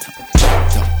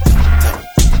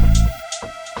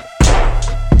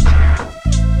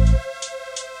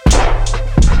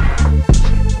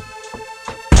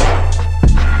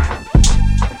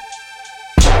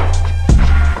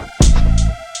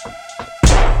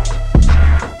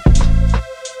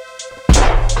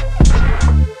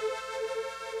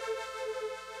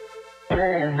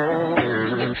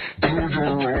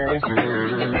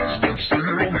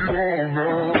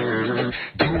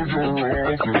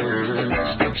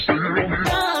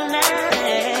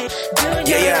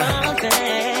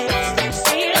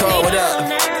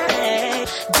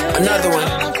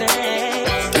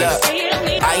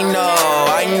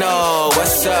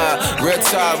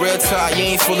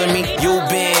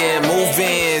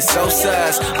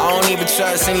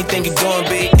 Anything you're doing,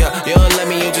 big, yeah. You don't let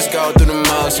me, you just go through the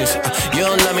motions. You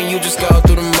don't let me, you just go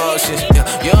through the motions. Yeah.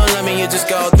 You don't let me, you just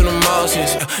go through the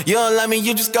motions. You don't let me,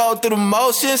 you just go through the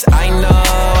motions. I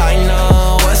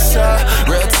know, what's up?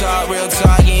 Real talk,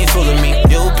 you ain't fooling me.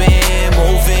 You been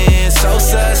moving so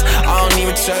sus. I don't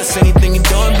even trust anything you're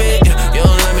doing, big. Yeah. You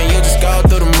don't let me, you just go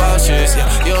through the motions.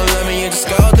 Yeah. You don't let me, you just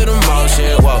go through the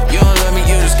motions. Whoa. You don't let me,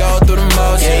 you just go through the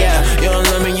motions. Yeah. You don't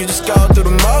let me, you just go through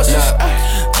the motions.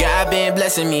 God been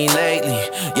blessing me lately,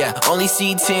 yeah, only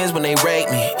see 10s when they rate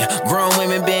me, yeah. Grown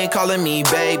women been calling me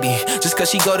baby. Just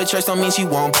cause she go to church don't mean she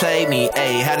won't play me,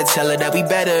 ayy. Had to tell her that we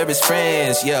better as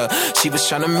friends, yeah. She was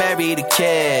tryna marry the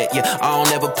kid, yeah. I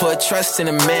don't ever put trust in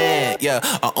a man, yeah.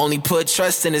 I only put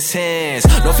trust in his hands.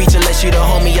 No feature unless you the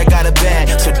homie, I got a bag.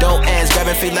 So don't ask,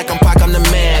 grabbing feet like I'm Pac, I'm the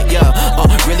man, yeah.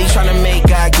 Really tryna make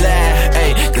God glad,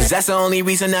 ayy. Cause that's the only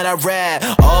reason that I rap.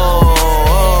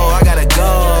 Oh, I gotta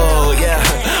go, yeah.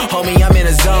 Homie, I'm in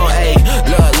a zone, ayy.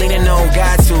 Look, leaning on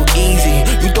God too easy.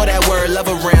 You throw that word love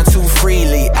around too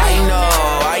freely. I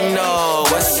know,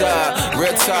 what's up?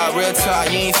 Real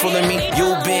talk, you ain't fooling me.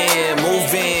 You been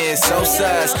moving so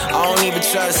sus. I don't even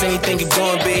trust anything you're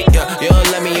doing, big, yeah. You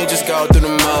don't let me, you just go through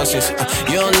the motions.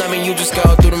 You don't let me, you just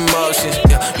go through the motions.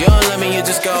 Yeah. You don't let me, you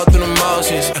just go through the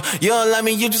motions. You don't let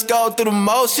me, you just go through the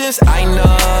motions. I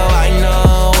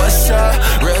know, what's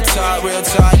up? Real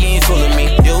talk, you ain't fooling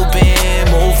me. You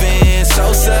been moving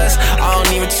so sus. I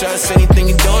don't even trust anything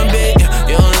you're doing, big.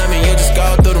 You don't let me, you just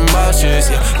go through the motions.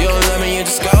 You don't let me, you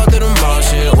just go through the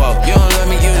motions. Whoa, you don't let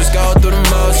me, you just go through the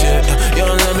motions. You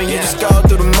don't let me, you just go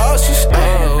through the motions. Oh,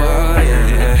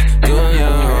 yeah, do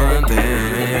your own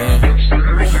thing.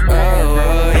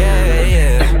 Oh,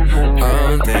 yeah,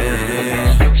 own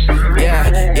thing.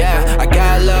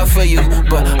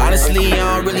 Honestly, I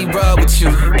don't really rub with you,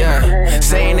 yeah.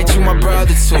 Saying that you my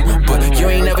brother too, but you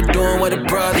ain't never doing what a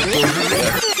brother do,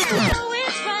 yeah.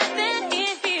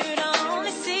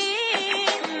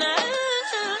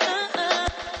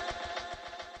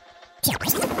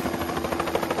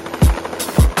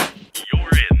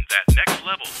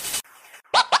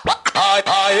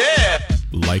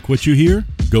 Like what you hear?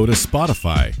 Go to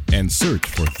Spotify and search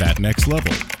for That Next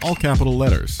Level, all capital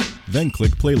letters. Then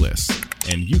click Playlists,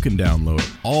 and you can download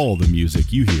all the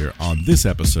music you hear on this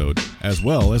episode, as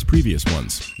well as previous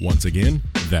ones. Once again,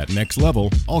 That Next Level,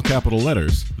 all capital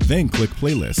letters. Then click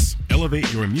Playlists.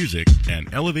 Elevate your music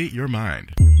and elevate your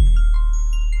mind.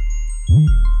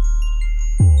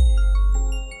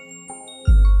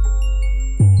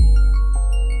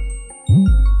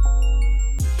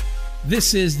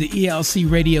 This is the ELC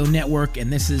Radio Network,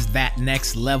 and this is That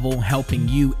Next Level, helping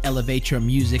you elevate your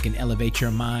music and elevate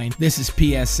your mind. This is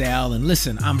PSL, and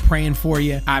listen, I'm praying for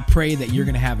you. I pray that you're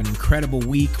going to have an incredible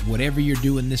week, whatever you're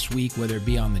doing this week, whether it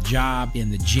be on the job,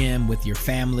 in the gym, with your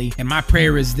family. And my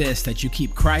prayer is this, that you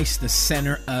keep Christ the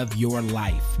center of your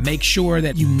life. Make sure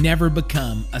that you never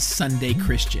become a Sunday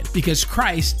Christian, because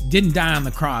Christ didn't die on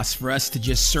the cross for us to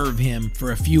just serve him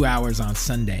for a few hours on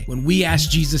Sunday. When we ask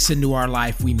Jesus into our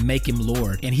life, we make him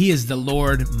Lord, and he is the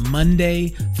Lord Monday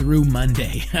through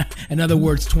Monday. In other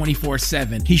words,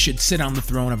 24/7. He should sit on the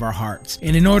throne of our hearts.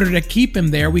 And in order to keep him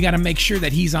there, we got to make sure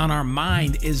that he's on our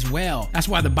mind as well. That's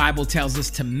why the Bible tells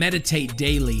us to meditate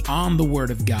daily on the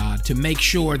Word of God, to make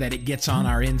sure that it gets on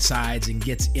our insides and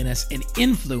gets in us and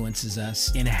influences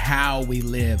us in how we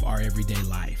live our everyday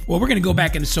life. Well, we're going to go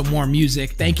back into some more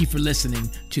music. Thank you for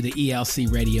listening to the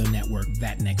ELC Radio Network,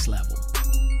 That Next Level.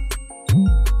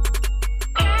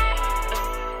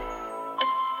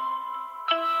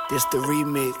 This the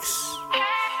remix,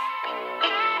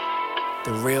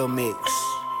 the real mix.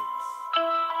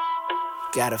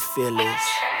 Gotta feel it.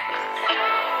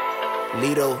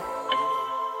 Lido,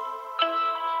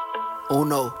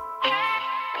 Uno,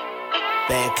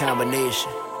 bad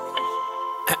combination.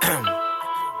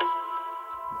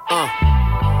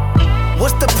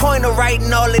 What's the point of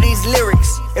writing all of these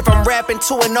lyrics if I'm rapping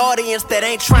to an audience that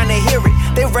ain't trying to hear it?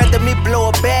 They'd rather me blow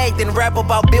a bag than rap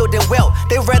about building wealth.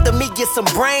 They'd rather me get some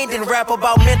brain than rap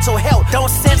about mental health.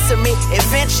 Don't censor me,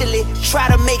 eventually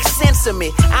try to make sense of me.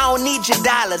 I don't need your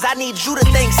dollars, I need you to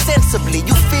think sensibly.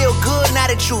 You feel good now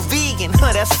that you vegan,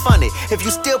 that's funny. If you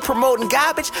still promoting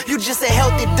garbage, you just a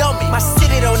healthy dummy. My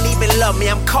city don't even love me,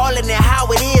 I'm calling it how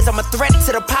it is. I'm a threat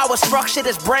to the power structure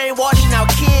that's brainwashing our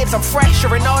kids. I'm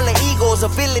fracturing all the egos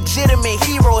of illegitimate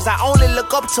heroes. I only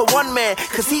look up to one man,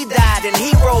 cause he died and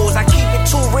he rose. I keep it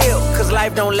too real, cause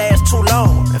life don't last too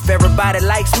long. If everybody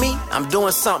likes me, I'm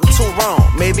doing something too wrong.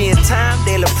 Maybe in time,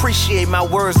 they'll appreciate my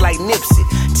words like Nipsey.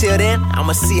 Till then,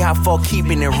 I'ma see how far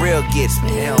keeping it real gets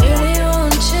me.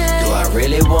 Do I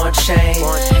really want change?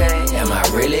 Am I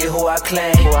really who I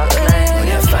claim? When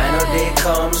that final day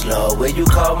comes, Lord, will you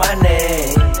call my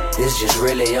name? This just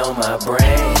really on my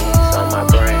brain.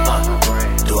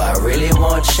 Do I really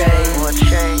want change?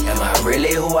 Am I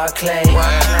really who I claim?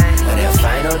 When that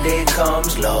final day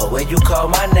comes, Lord, when you call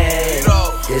my name,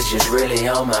 it's just really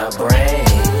on my brain.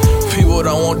 People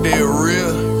don't want their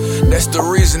real. That's the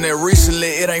reason that recently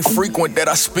it ain't frequent that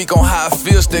I speak on how I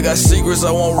feel. Still got secrets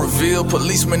I won't reveal.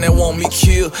 Policemen that want me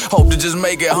killed. Hope to just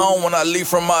make it home when I leave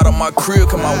from out of my crib.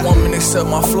 Can my woman accept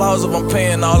my flaws if I'm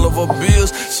paying all of her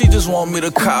bills? She just want me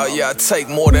to call, yeah, I take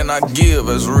more than I give.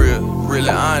 That's real, really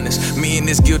honest. Me and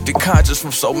this guilty conscience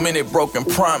from so many broken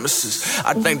promises.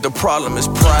 I think the problem is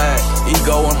pride,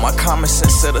 ego, and my common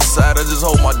sense set aside. I just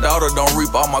hope my daughter don't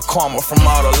reap all my karma from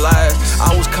all the lies.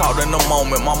 I was caught in the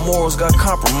moment, my morals got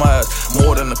compromised.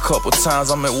 More than a couple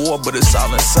times I'm at war, but it's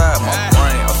all inside my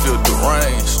brain. I feel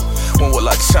deranged. When will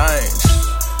I change?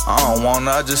 I don't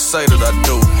wanna, I just say that I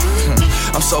do.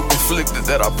 I'm so conflicted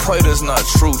that I pray that's not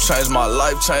true. Change my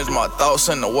life, change my thoughts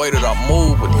and the way that I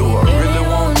move. But do I really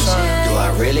want change? Do I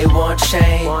really want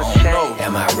change? No.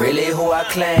 Am I really who I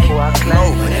claim? No.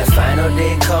 When that final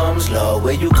day comes, Lord,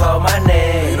 will you call my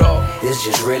name? It's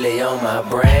just really on my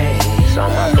brain. It's on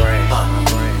my brain.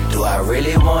 Do I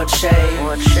really want change?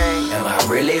 Am I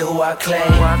really who I claim?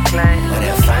 When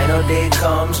that final day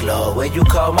comes, Lord, when you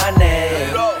call my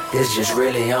name, it's just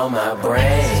really on my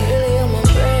brain.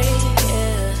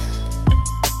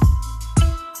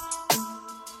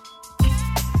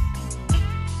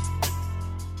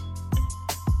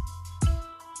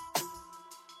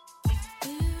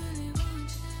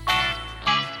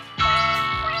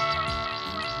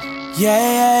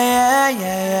 Yeah.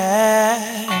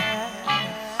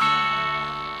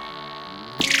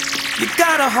 You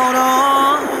gotta hold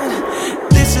on.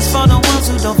 This is for the ones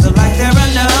who don't feel like they're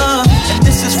enough. And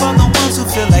this is for the ones who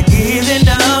feel like giving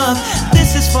up.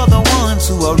 This is for the ones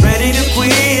who are ready to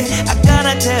quit. I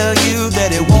gotta tell you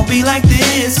that it won't be like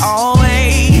this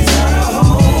always. You gotta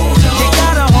hold on. You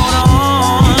gotta hold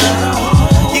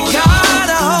on. You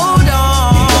gotta hold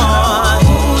on.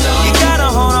 You gotta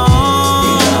hold on.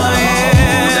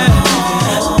 Yeah.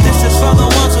 This is for the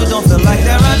ones who don't feel like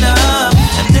they're enough.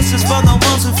 And this is for the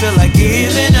ones who feel like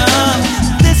giving up.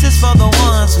 This is for the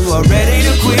ones who are ready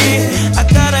to quit. I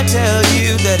gotta tell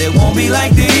you that it won't be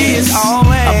like this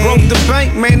always. I broke the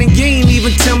bank, man, and you ain't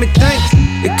even tell me thanks.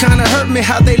 It kinda hurt me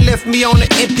how they left me on an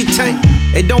empty tank.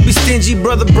 Hey, don't be stingy,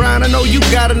 brother Brian, I know you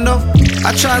got enough.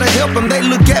 I try to help them, they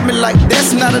look at me like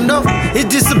that's not enough. It's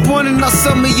disappointing how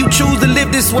some of you choose to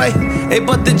live this way. Hey,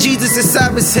 but the Jesus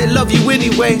inside me said love you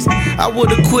anyways. I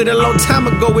would've quit a long time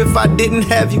ago if I didn't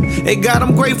have you. Hey God,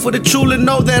 I'm grateful to truly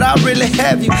know that I really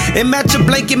have you. And match your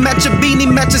blanket, match your beanie,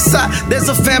 match your sock. There's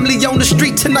a family on the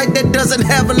street tonight that doesn't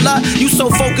have a lot. You so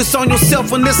focused on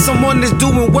yourself when there's someone that's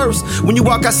doing worse. When you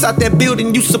walk outside that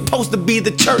building, you supposed to be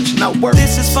the church, not work.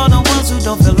 This is for the ones who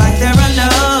don't feel like they're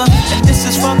enough. And this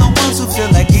is for the ones who feel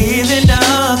like giving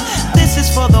up. This is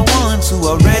for the ones who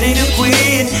are ready to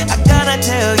quit. I gotta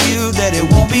tell you that it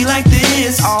won't be like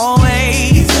this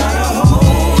always. You gotta hold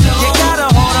on. You gotta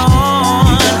hold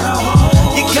on.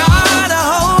 You gotta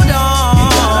hold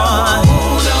on.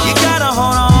 You gotta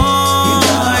hold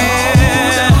on.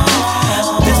 Yeah.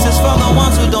 This is for the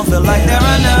ones who don't feel like they're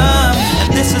enough.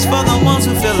 And this is for the ones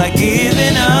who feel like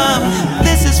giving up.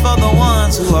 This is for the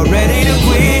ones who are ready to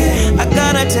quit. I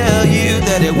gotta tell you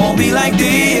that it won't be like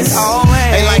this always.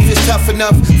 Hey, life is tough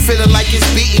enough, feeling like it's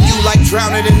beating you, like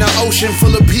drowning in the ocean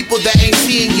full of people that ain't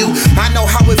seeing you. I know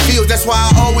how it feels, that's why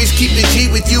I always keep the G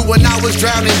with you. When I was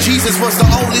drowning, Jesus was the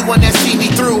only one that see me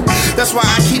through. That's why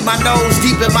I keep my nose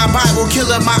deep in my Bible,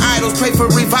 killing my idols, pray for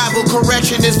revival.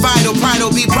 Correction is vital, pride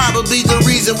will be probably the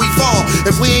reason we fall.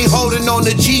 If we ain't holding on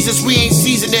to Jesus, we ain't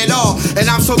seasoned at all. And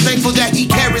I'm so thankful that he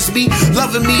carries me,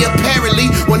 loving me apparently.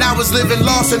 When I was living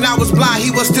lost and I was blind,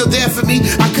 he was still there for me.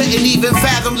 I couldn't even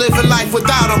fathom living life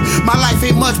without him. My life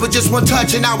ain't much but just one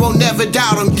touch, and I won't never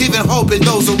doubt him, giving hope in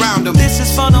those around him. This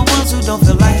is for the ones who don't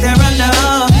feel like they're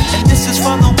enough. And this is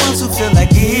for the ones who feel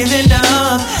like giving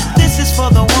up. This is for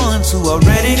the ones who are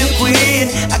ready to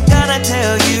quit. I gotta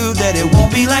tell you that it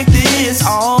won't be like this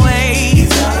always. You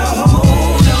gotta hold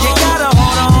on. You gotta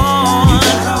hold on.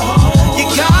 You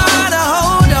gotta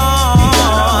hold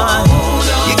on.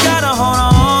 You gotta hold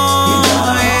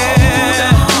on.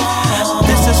 Yeah.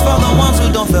 This is for the ones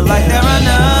who don't feel like they're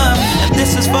enough. And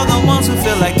this is for the ones who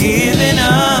feel like giving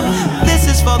up. This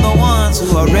is for the ones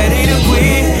who are ready to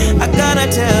quit. I gotta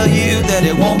tell you that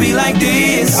it won't be like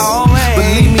this always.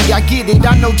 Believe me, I get it,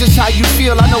 I know just how you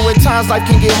feel. I know at times life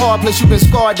can get hard, plus you've been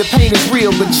scarred, the pain is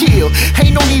real. But chill,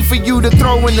 ain't no need for you to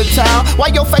throw in the towel.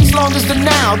 Why your face long as the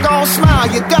now? Go on, smile,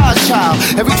 you're God's child.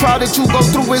 Every trial that you go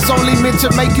through is only meant to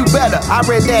make you better. I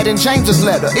read that in James's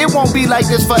letter. It won't be like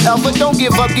this forever. Don't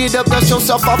give up, get up, dust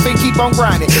yourself off and keep on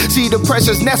grinding. See, the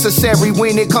pressure's necessary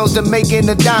when it comes to making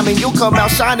a diamond. You'll come out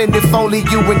shining if only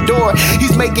you endure.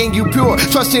 He's making you pure,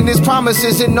 trust in his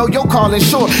promises and know your calling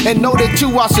sure. And know that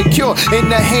you are secure in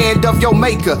the hand of your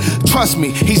maker. Trust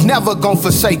me, he's never gonna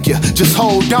forsake you. Just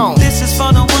hold on. This is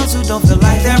for the ones who don't feel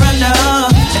like they're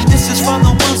enough. And this is for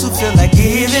the ones who feel like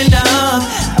giving up.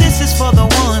 This is for the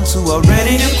ones who are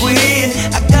ready to quit.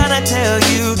 I gotta tell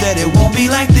you that it won't be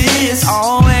like this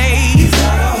always. You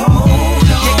gotta hold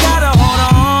on. You gotta hold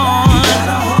on.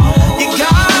 You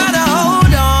gotta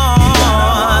hold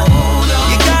on.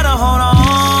 You gotta hold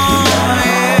on.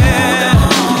 Yeah.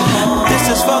 This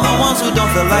is for the ones who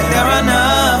don't feel like they're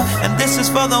enough. And this is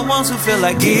for the ones who feel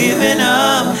like giving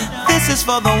up. This is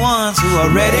for the ones who are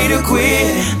ready to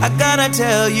quit. I gotta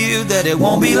tell you that it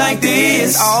won't be like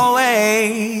this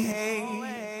always.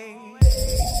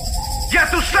 Ya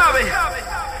tú sabes,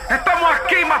 estamos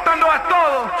aquí matando a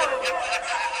todos.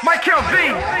 Michael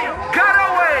V, got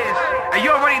always. And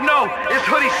you already know, it's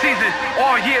hoodie season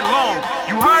all year long.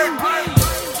 You heard?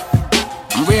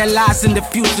 I'm realizing the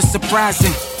future's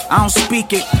surprising. I don't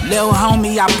speak it, little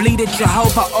homie, I bleed it.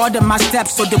 Jehovah order my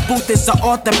steps, so the booth is an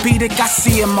orthopedic. I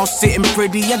see him all sitting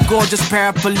pretty, a gorgeous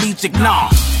paraplegic. Nah.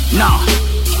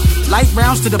 Light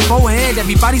rounds to the forehead,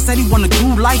 everybody said he wanna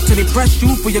do life till they press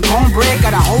you for your cornbread.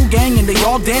 Got a whole gang and they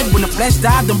all dead. When the flesh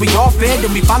died, then we all fed.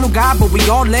 Then we follow God, but we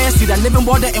all led. See that living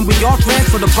water and we all tread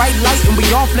for the bright light and we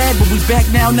all fled. But we back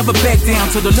now, never back down.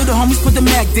 To the little homies put the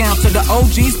Mac down. To the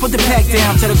OGs put the pack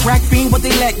down. To the crack fiend what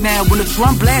they lack now. When the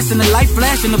drum blast and the light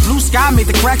flash and the blue sky made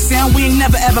the crack sound, we ain't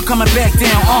never ever coming back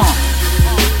down.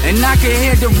 And I can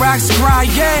hear the rocks cry,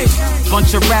 yeah.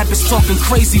 Bunch of rappers talking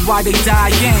crazy while they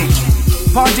dying.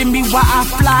 Pardon me while I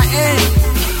fly in.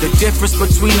 The difference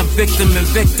between a victim and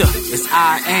victor is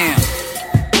I am.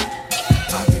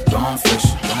 I be gone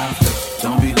fishing,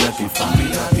 don't be looking for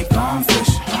me. I be gone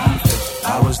fishing,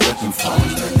 I was looking for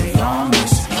you, but they all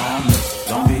miss.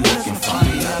 Don't be looking for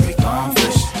me. I be gone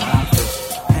fishing,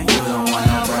 and you don't want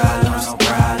no problems.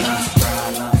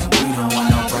 We don't want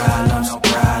no problems.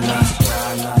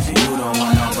 And you don't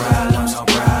want no problems.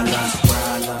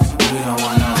 We don't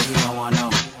want no.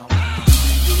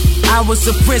 I was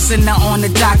a prisoner on the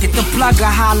docket. The plug a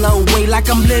hollow away like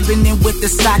I'm living in with the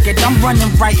socket. I'm running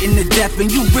right in the depth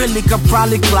and you really could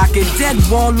probably clock it. Dead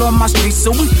wall on my street, so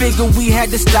we figured we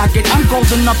had to stock it. I'm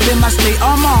golden up in my state,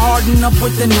 armor hardened up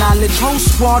with the knowledge. Whole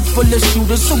squad full of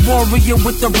shooters, a warrior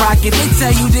with the rocket. They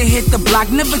tell you to hit the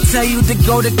block, never tell you to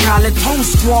go to college. Whole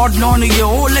squad on you,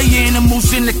 all the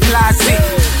animals in the closet.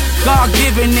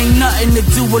 God-given, ain't nothing to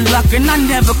do with luck. And I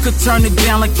never could turn it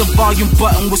down like the volume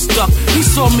button was stuck. He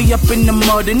saw me up in the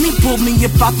mud and he pulled me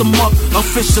up out the muck.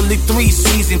 Officially 3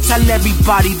 seasons, tell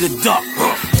everybody to duck.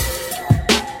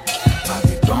 I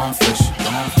be gone fishing,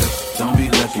 don't be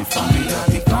looking for me. I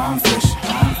be gone fishing,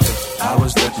 I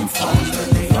was looking for you, but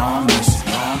they all miss.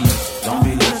 Don't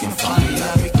be looking for me.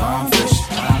 I be gone fishing,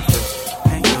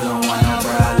 and you don't want no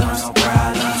problems.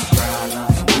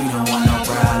 We don't want no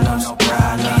problems.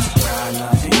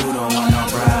 And you don't want no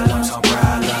problems.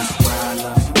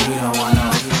 We don't want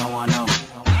no.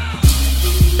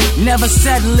 Never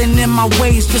settling in my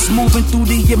ways, just moving through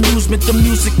the amusement. The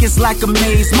music is like a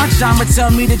maze. My genre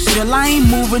tell me to chill, I ain't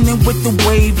moving in with the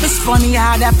wave. It's funny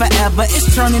how that forever is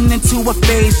turning into a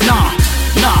phase. Nah.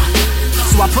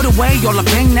 So I put away all the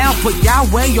pain now, put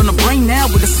Yahweh on the brain now.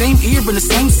 With the same ear and the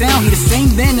same sound, he the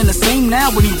same then and the same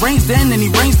now. When he rains then and he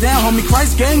rains down. Homie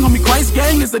Christ gang,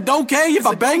 is it okay if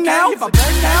I bang now?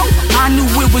 I knew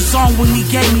it was on when he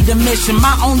gave me the mission.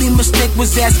 My only mistake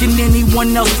was asking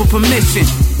anyone else for permission.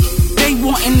 They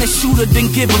wantin' the shooter, then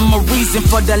give him a reason.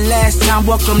 For the last time,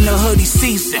 welcome to hoodie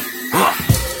season. I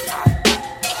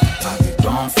be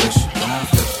gone fishing,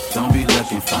 don't be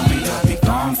looking for me. I be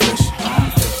gone fishing,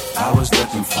 I was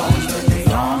looking for you, but they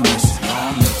all miss.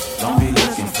 Don't be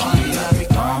looking for me. I be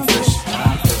gone fishing,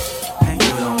 and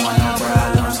you don't want no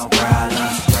problems.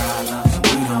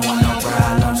 We don't want no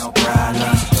problems.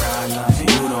 And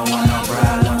you don't want no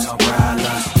problems.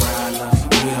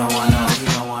 We don't want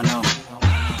no.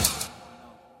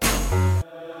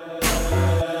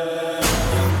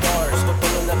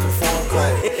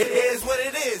 It is what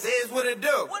it is what it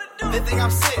do. They think I'm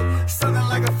sick, something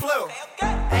like a flu.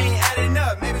 Ain't adding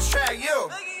up, maybe it's track you.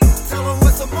 Tell them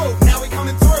what's a move, now we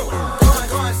coming through.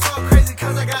 Going so crazy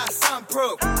cause I got something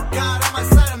proof. God on my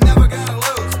side, I'm never gonna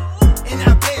lose. In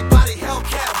that big body,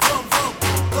 Hellcat, boom, boom.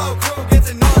 Blow crew, get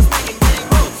to know us, making gang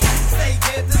moves. Stay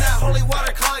dipped in that holy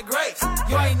water, call it grapes.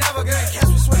 You ain't never gonna catch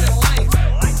me switching lanes.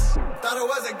 Thought it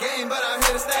was a game, but I'm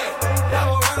here to stay.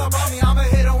 Never run up on me, I'ma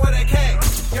hit him with a K.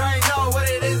 You ain't know what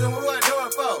it is and who I do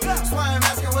it for. That's why I'm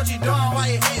asking what you doing, why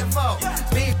you hating for.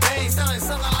 Big bang, sounding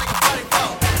something like a party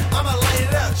phone. I'ma light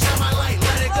it up, shine my light,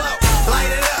 let it glow. Light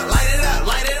it up, light it up,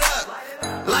 light it up.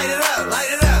 Light it up,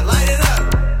 light it up, light it up.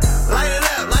 Light it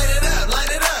up, light it up,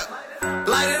 light it up.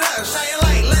 Light it up, shine your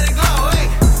light, let it glow,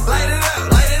 hey. Light it up,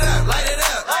 light it up, light it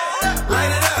up. Light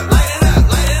it up, light it up,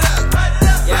 light it up.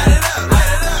 Light it up,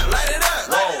 light it up, light it up.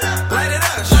 Light it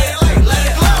up, shine your light, let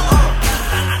it glow.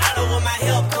 I know where my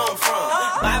help come from.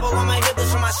 Bible on my hip,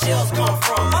 that's where my shells come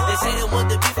from. They say they want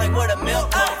the beef like where the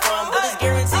milk come from, but it's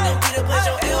guaranteed to be the place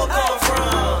your L come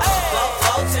from.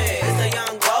 Floating, it's the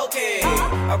young glow king.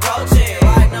 Approaching,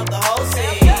 lighting up the whole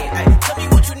scene. Ay, tell me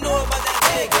what you know about that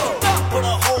big girl. Put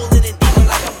a hole in it, even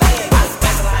like a big. I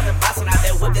specialize in boxing out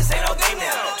there with this ain't no game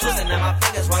now. Twisting in my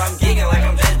fingers while I'm gigging like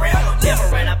I'm Vince Brown. Never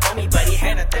ran up on me, but he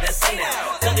had nothing to say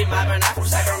now. Tell me my burn out from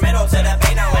Sacramento to the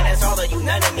Bay now, and that's all of you,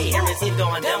 none of me. Everything's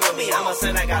going down with me. I'm a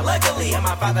son I got luckily, and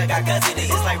my father got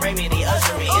custody. It's like Raymond, he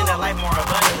ushered me into life more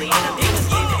abundantly. And them demons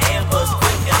getting the ambush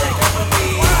quick, cause they come for me.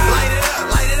 Light it up,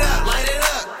 light it up, light it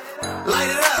up. Light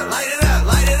it up, light it up,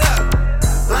 light it up.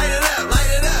 Light it up,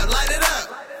 light it up, light it up.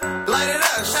 Light it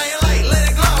up, shine your light, let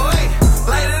it glow, hey.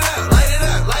 Light it up, light it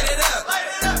up, light it up.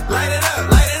 Light it up,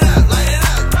 light it up, light it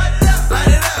up.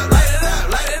 Light it up, light it up,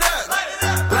 light it up.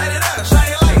 Light it up, shine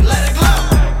your light, let it glow.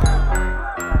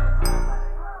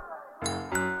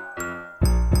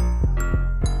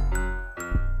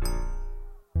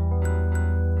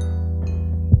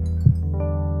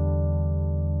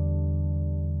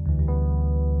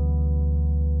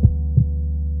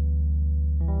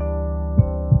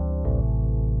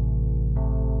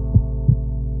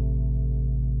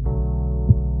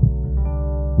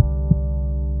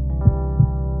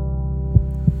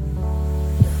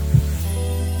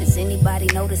 anybody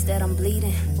notice that I'm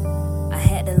bleeding? I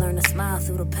had to learn to smile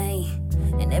through the pain.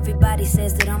 And everybody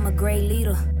says that I'm a great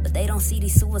leader, but they don't see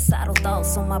these suicidal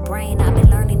thoughts on my brain. I've been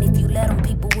learning if you let them,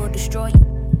 people will destroy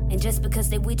you. And just because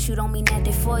they with you don't mean that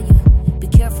they're for you. Be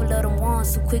careful of them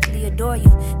ones who quickly adore you,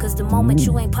 cause the moment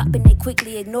you ain't popping, they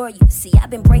quickly ignore you. See,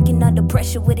 I've been breaking under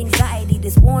pressure with anxiety.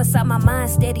 This war inside my mind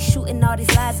steady shooting all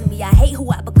these lies at me. I hate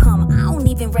who I become, I don't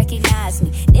even recognize me.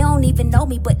 They don't even know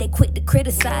me, but they quick to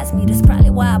criticize me. That's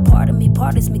probably why a part of me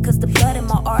pardons me, cause the blood in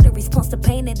my arteries pumps the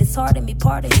pain and it's hard in me.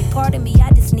 Pardon me, I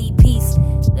just need peace,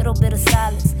 little bit of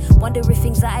silence. Wonder if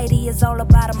anxiety is all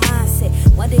about a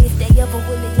mindset. Wonder if they ever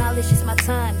will acknowledge it's my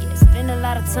time. Yeah, spend a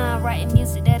lot of time writing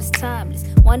music that is timeless.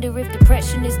 Wonder if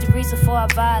depression is the reason for our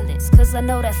violence, cause I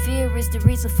know that fear is the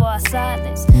reason for our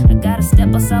silence. I gotta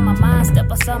step outside my mind,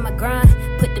 step outside my grind.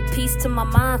 Put the peace to my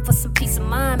mind for some peace of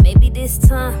mind. Maybe this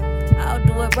time I'll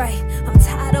do it right. I'm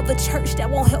tired of a church that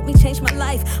won't help me change my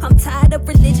life. I'm tired of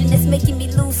religion that's making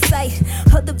me lose sight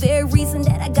of the very reason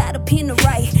that I got a pen to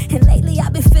write. And lately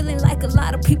I've been feeling like a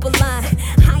lot of people lying.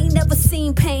 I ain't never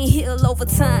seen pain heal over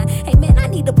time. Hey man, I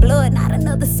need the blood, not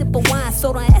another sip of wine.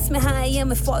 So don't ask me how I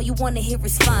am if all you wanna hear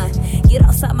is fine. Get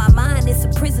outside my mind, it's a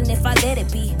prison if I let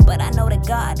it be. But I know that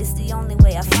God is the only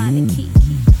way I find the key.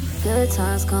 Good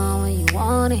times come when you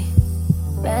want it,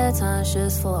 bad times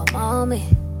just for a moment.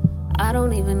 I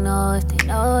don't even know if they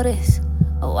notice.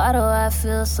 Oh, why do I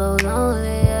feel so lonely?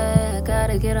 Yeah, I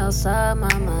gotta get outside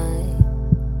my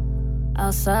mind,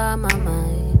 outside my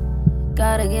mind.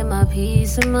 Gotta get my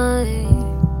peace of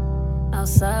mind,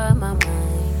 outside my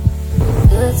mind.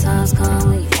 Good times come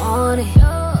when you want it,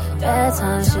 bad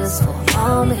times just for a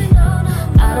moment.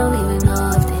 I don't even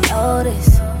know if they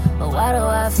notice. But why do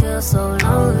I feel so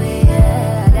lonely?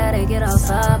 Yeah, I gotta get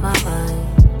outside my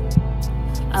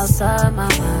mind, outside my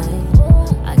mind.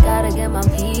 I gotta get my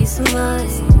peace of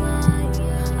mind,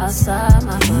 outside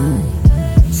my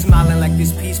mind. Smiling like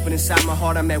this peace, but inside my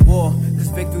heart I'm at war. Cause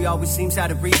victory always seems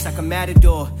out of reach like a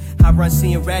matador. I run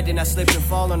seeing red, then I slip and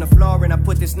fall on the floor. And I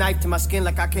put this knife to my skin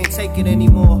like I can't take it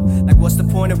anymore. Like what's the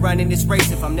point of running this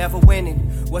race if I'm never winning?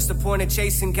 What's the point of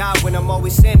chasing God when I'm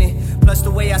always sinning? Plus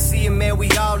the way I see him, man, we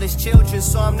all as children.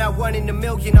 So I'm not one in a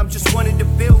million, I'm just one in the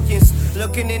billions.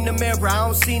 Looking in the mirror, I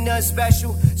don't see nothing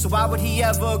special. So why would he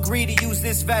ever agree to use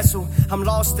this vessel? I'm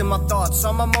lost in my thoughts,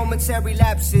 all my momentary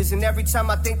lapses. And every time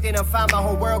I think that I'm fine, my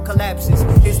whole world collapses.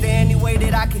 Is there any way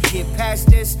that I could get past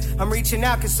this? I'm reaching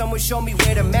out, cause someone show me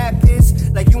where the map is.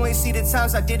 Like you ain't see the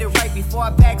times I did it right before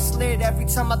I backslid. Every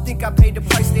time I think I paid the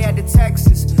price, they had the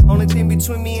taxes. Only thing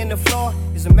between me and the floor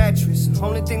is a mattress.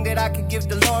 Only thing that I could give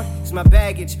the Lord is my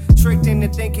baggage. Tricked into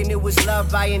thinking it was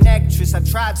love by an actress. I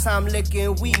tried time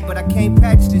licking weed, but I can't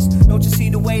patch this. Don't you see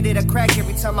the way that I crack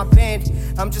every time I bend?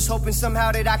 I'm just hoping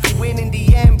somehow that I can win in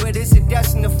the end. But is it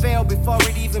destined to fail before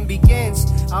it even begins?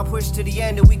 I'll push to the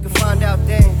end and we can find out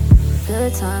then.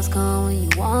 Good times come when you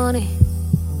want it,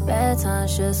 bad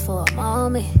times just for a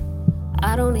moment.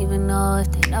 I don't even know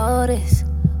if they notice.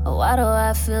 Oh, why do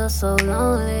I feel so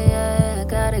lonely? Yeah, I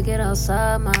gotta get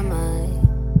outside my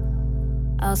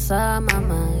mind, outside my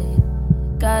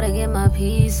mind. Gotta get my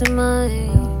peace of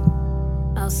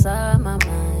mind, outside my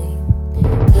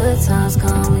mind. Good times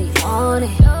come when you want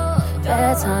it,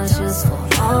 bad times just for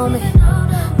a moment.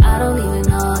 I don't even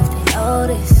know if they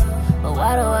notice. But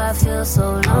why do I feel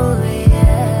so lonely?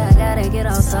 Yeah, I gotta get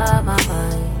outside my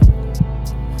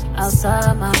mind,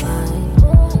 outside my mind.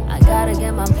 I gotta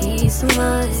get my peace of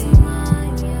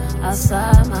mind,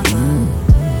 outside my mind.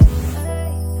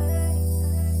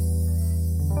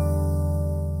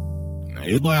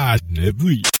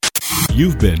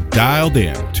 You've been dialed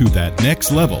in to That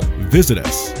Next Level. Visit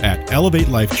us at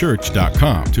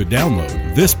ElevateLifeChurch.com to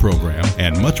download this program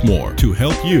and much more to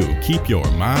help you keep your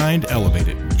mind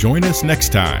elevated. Join us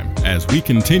next time as we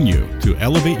continue to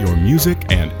elevate your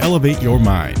music and elevate your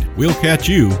mind. We'll catch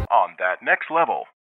you on That Next Level.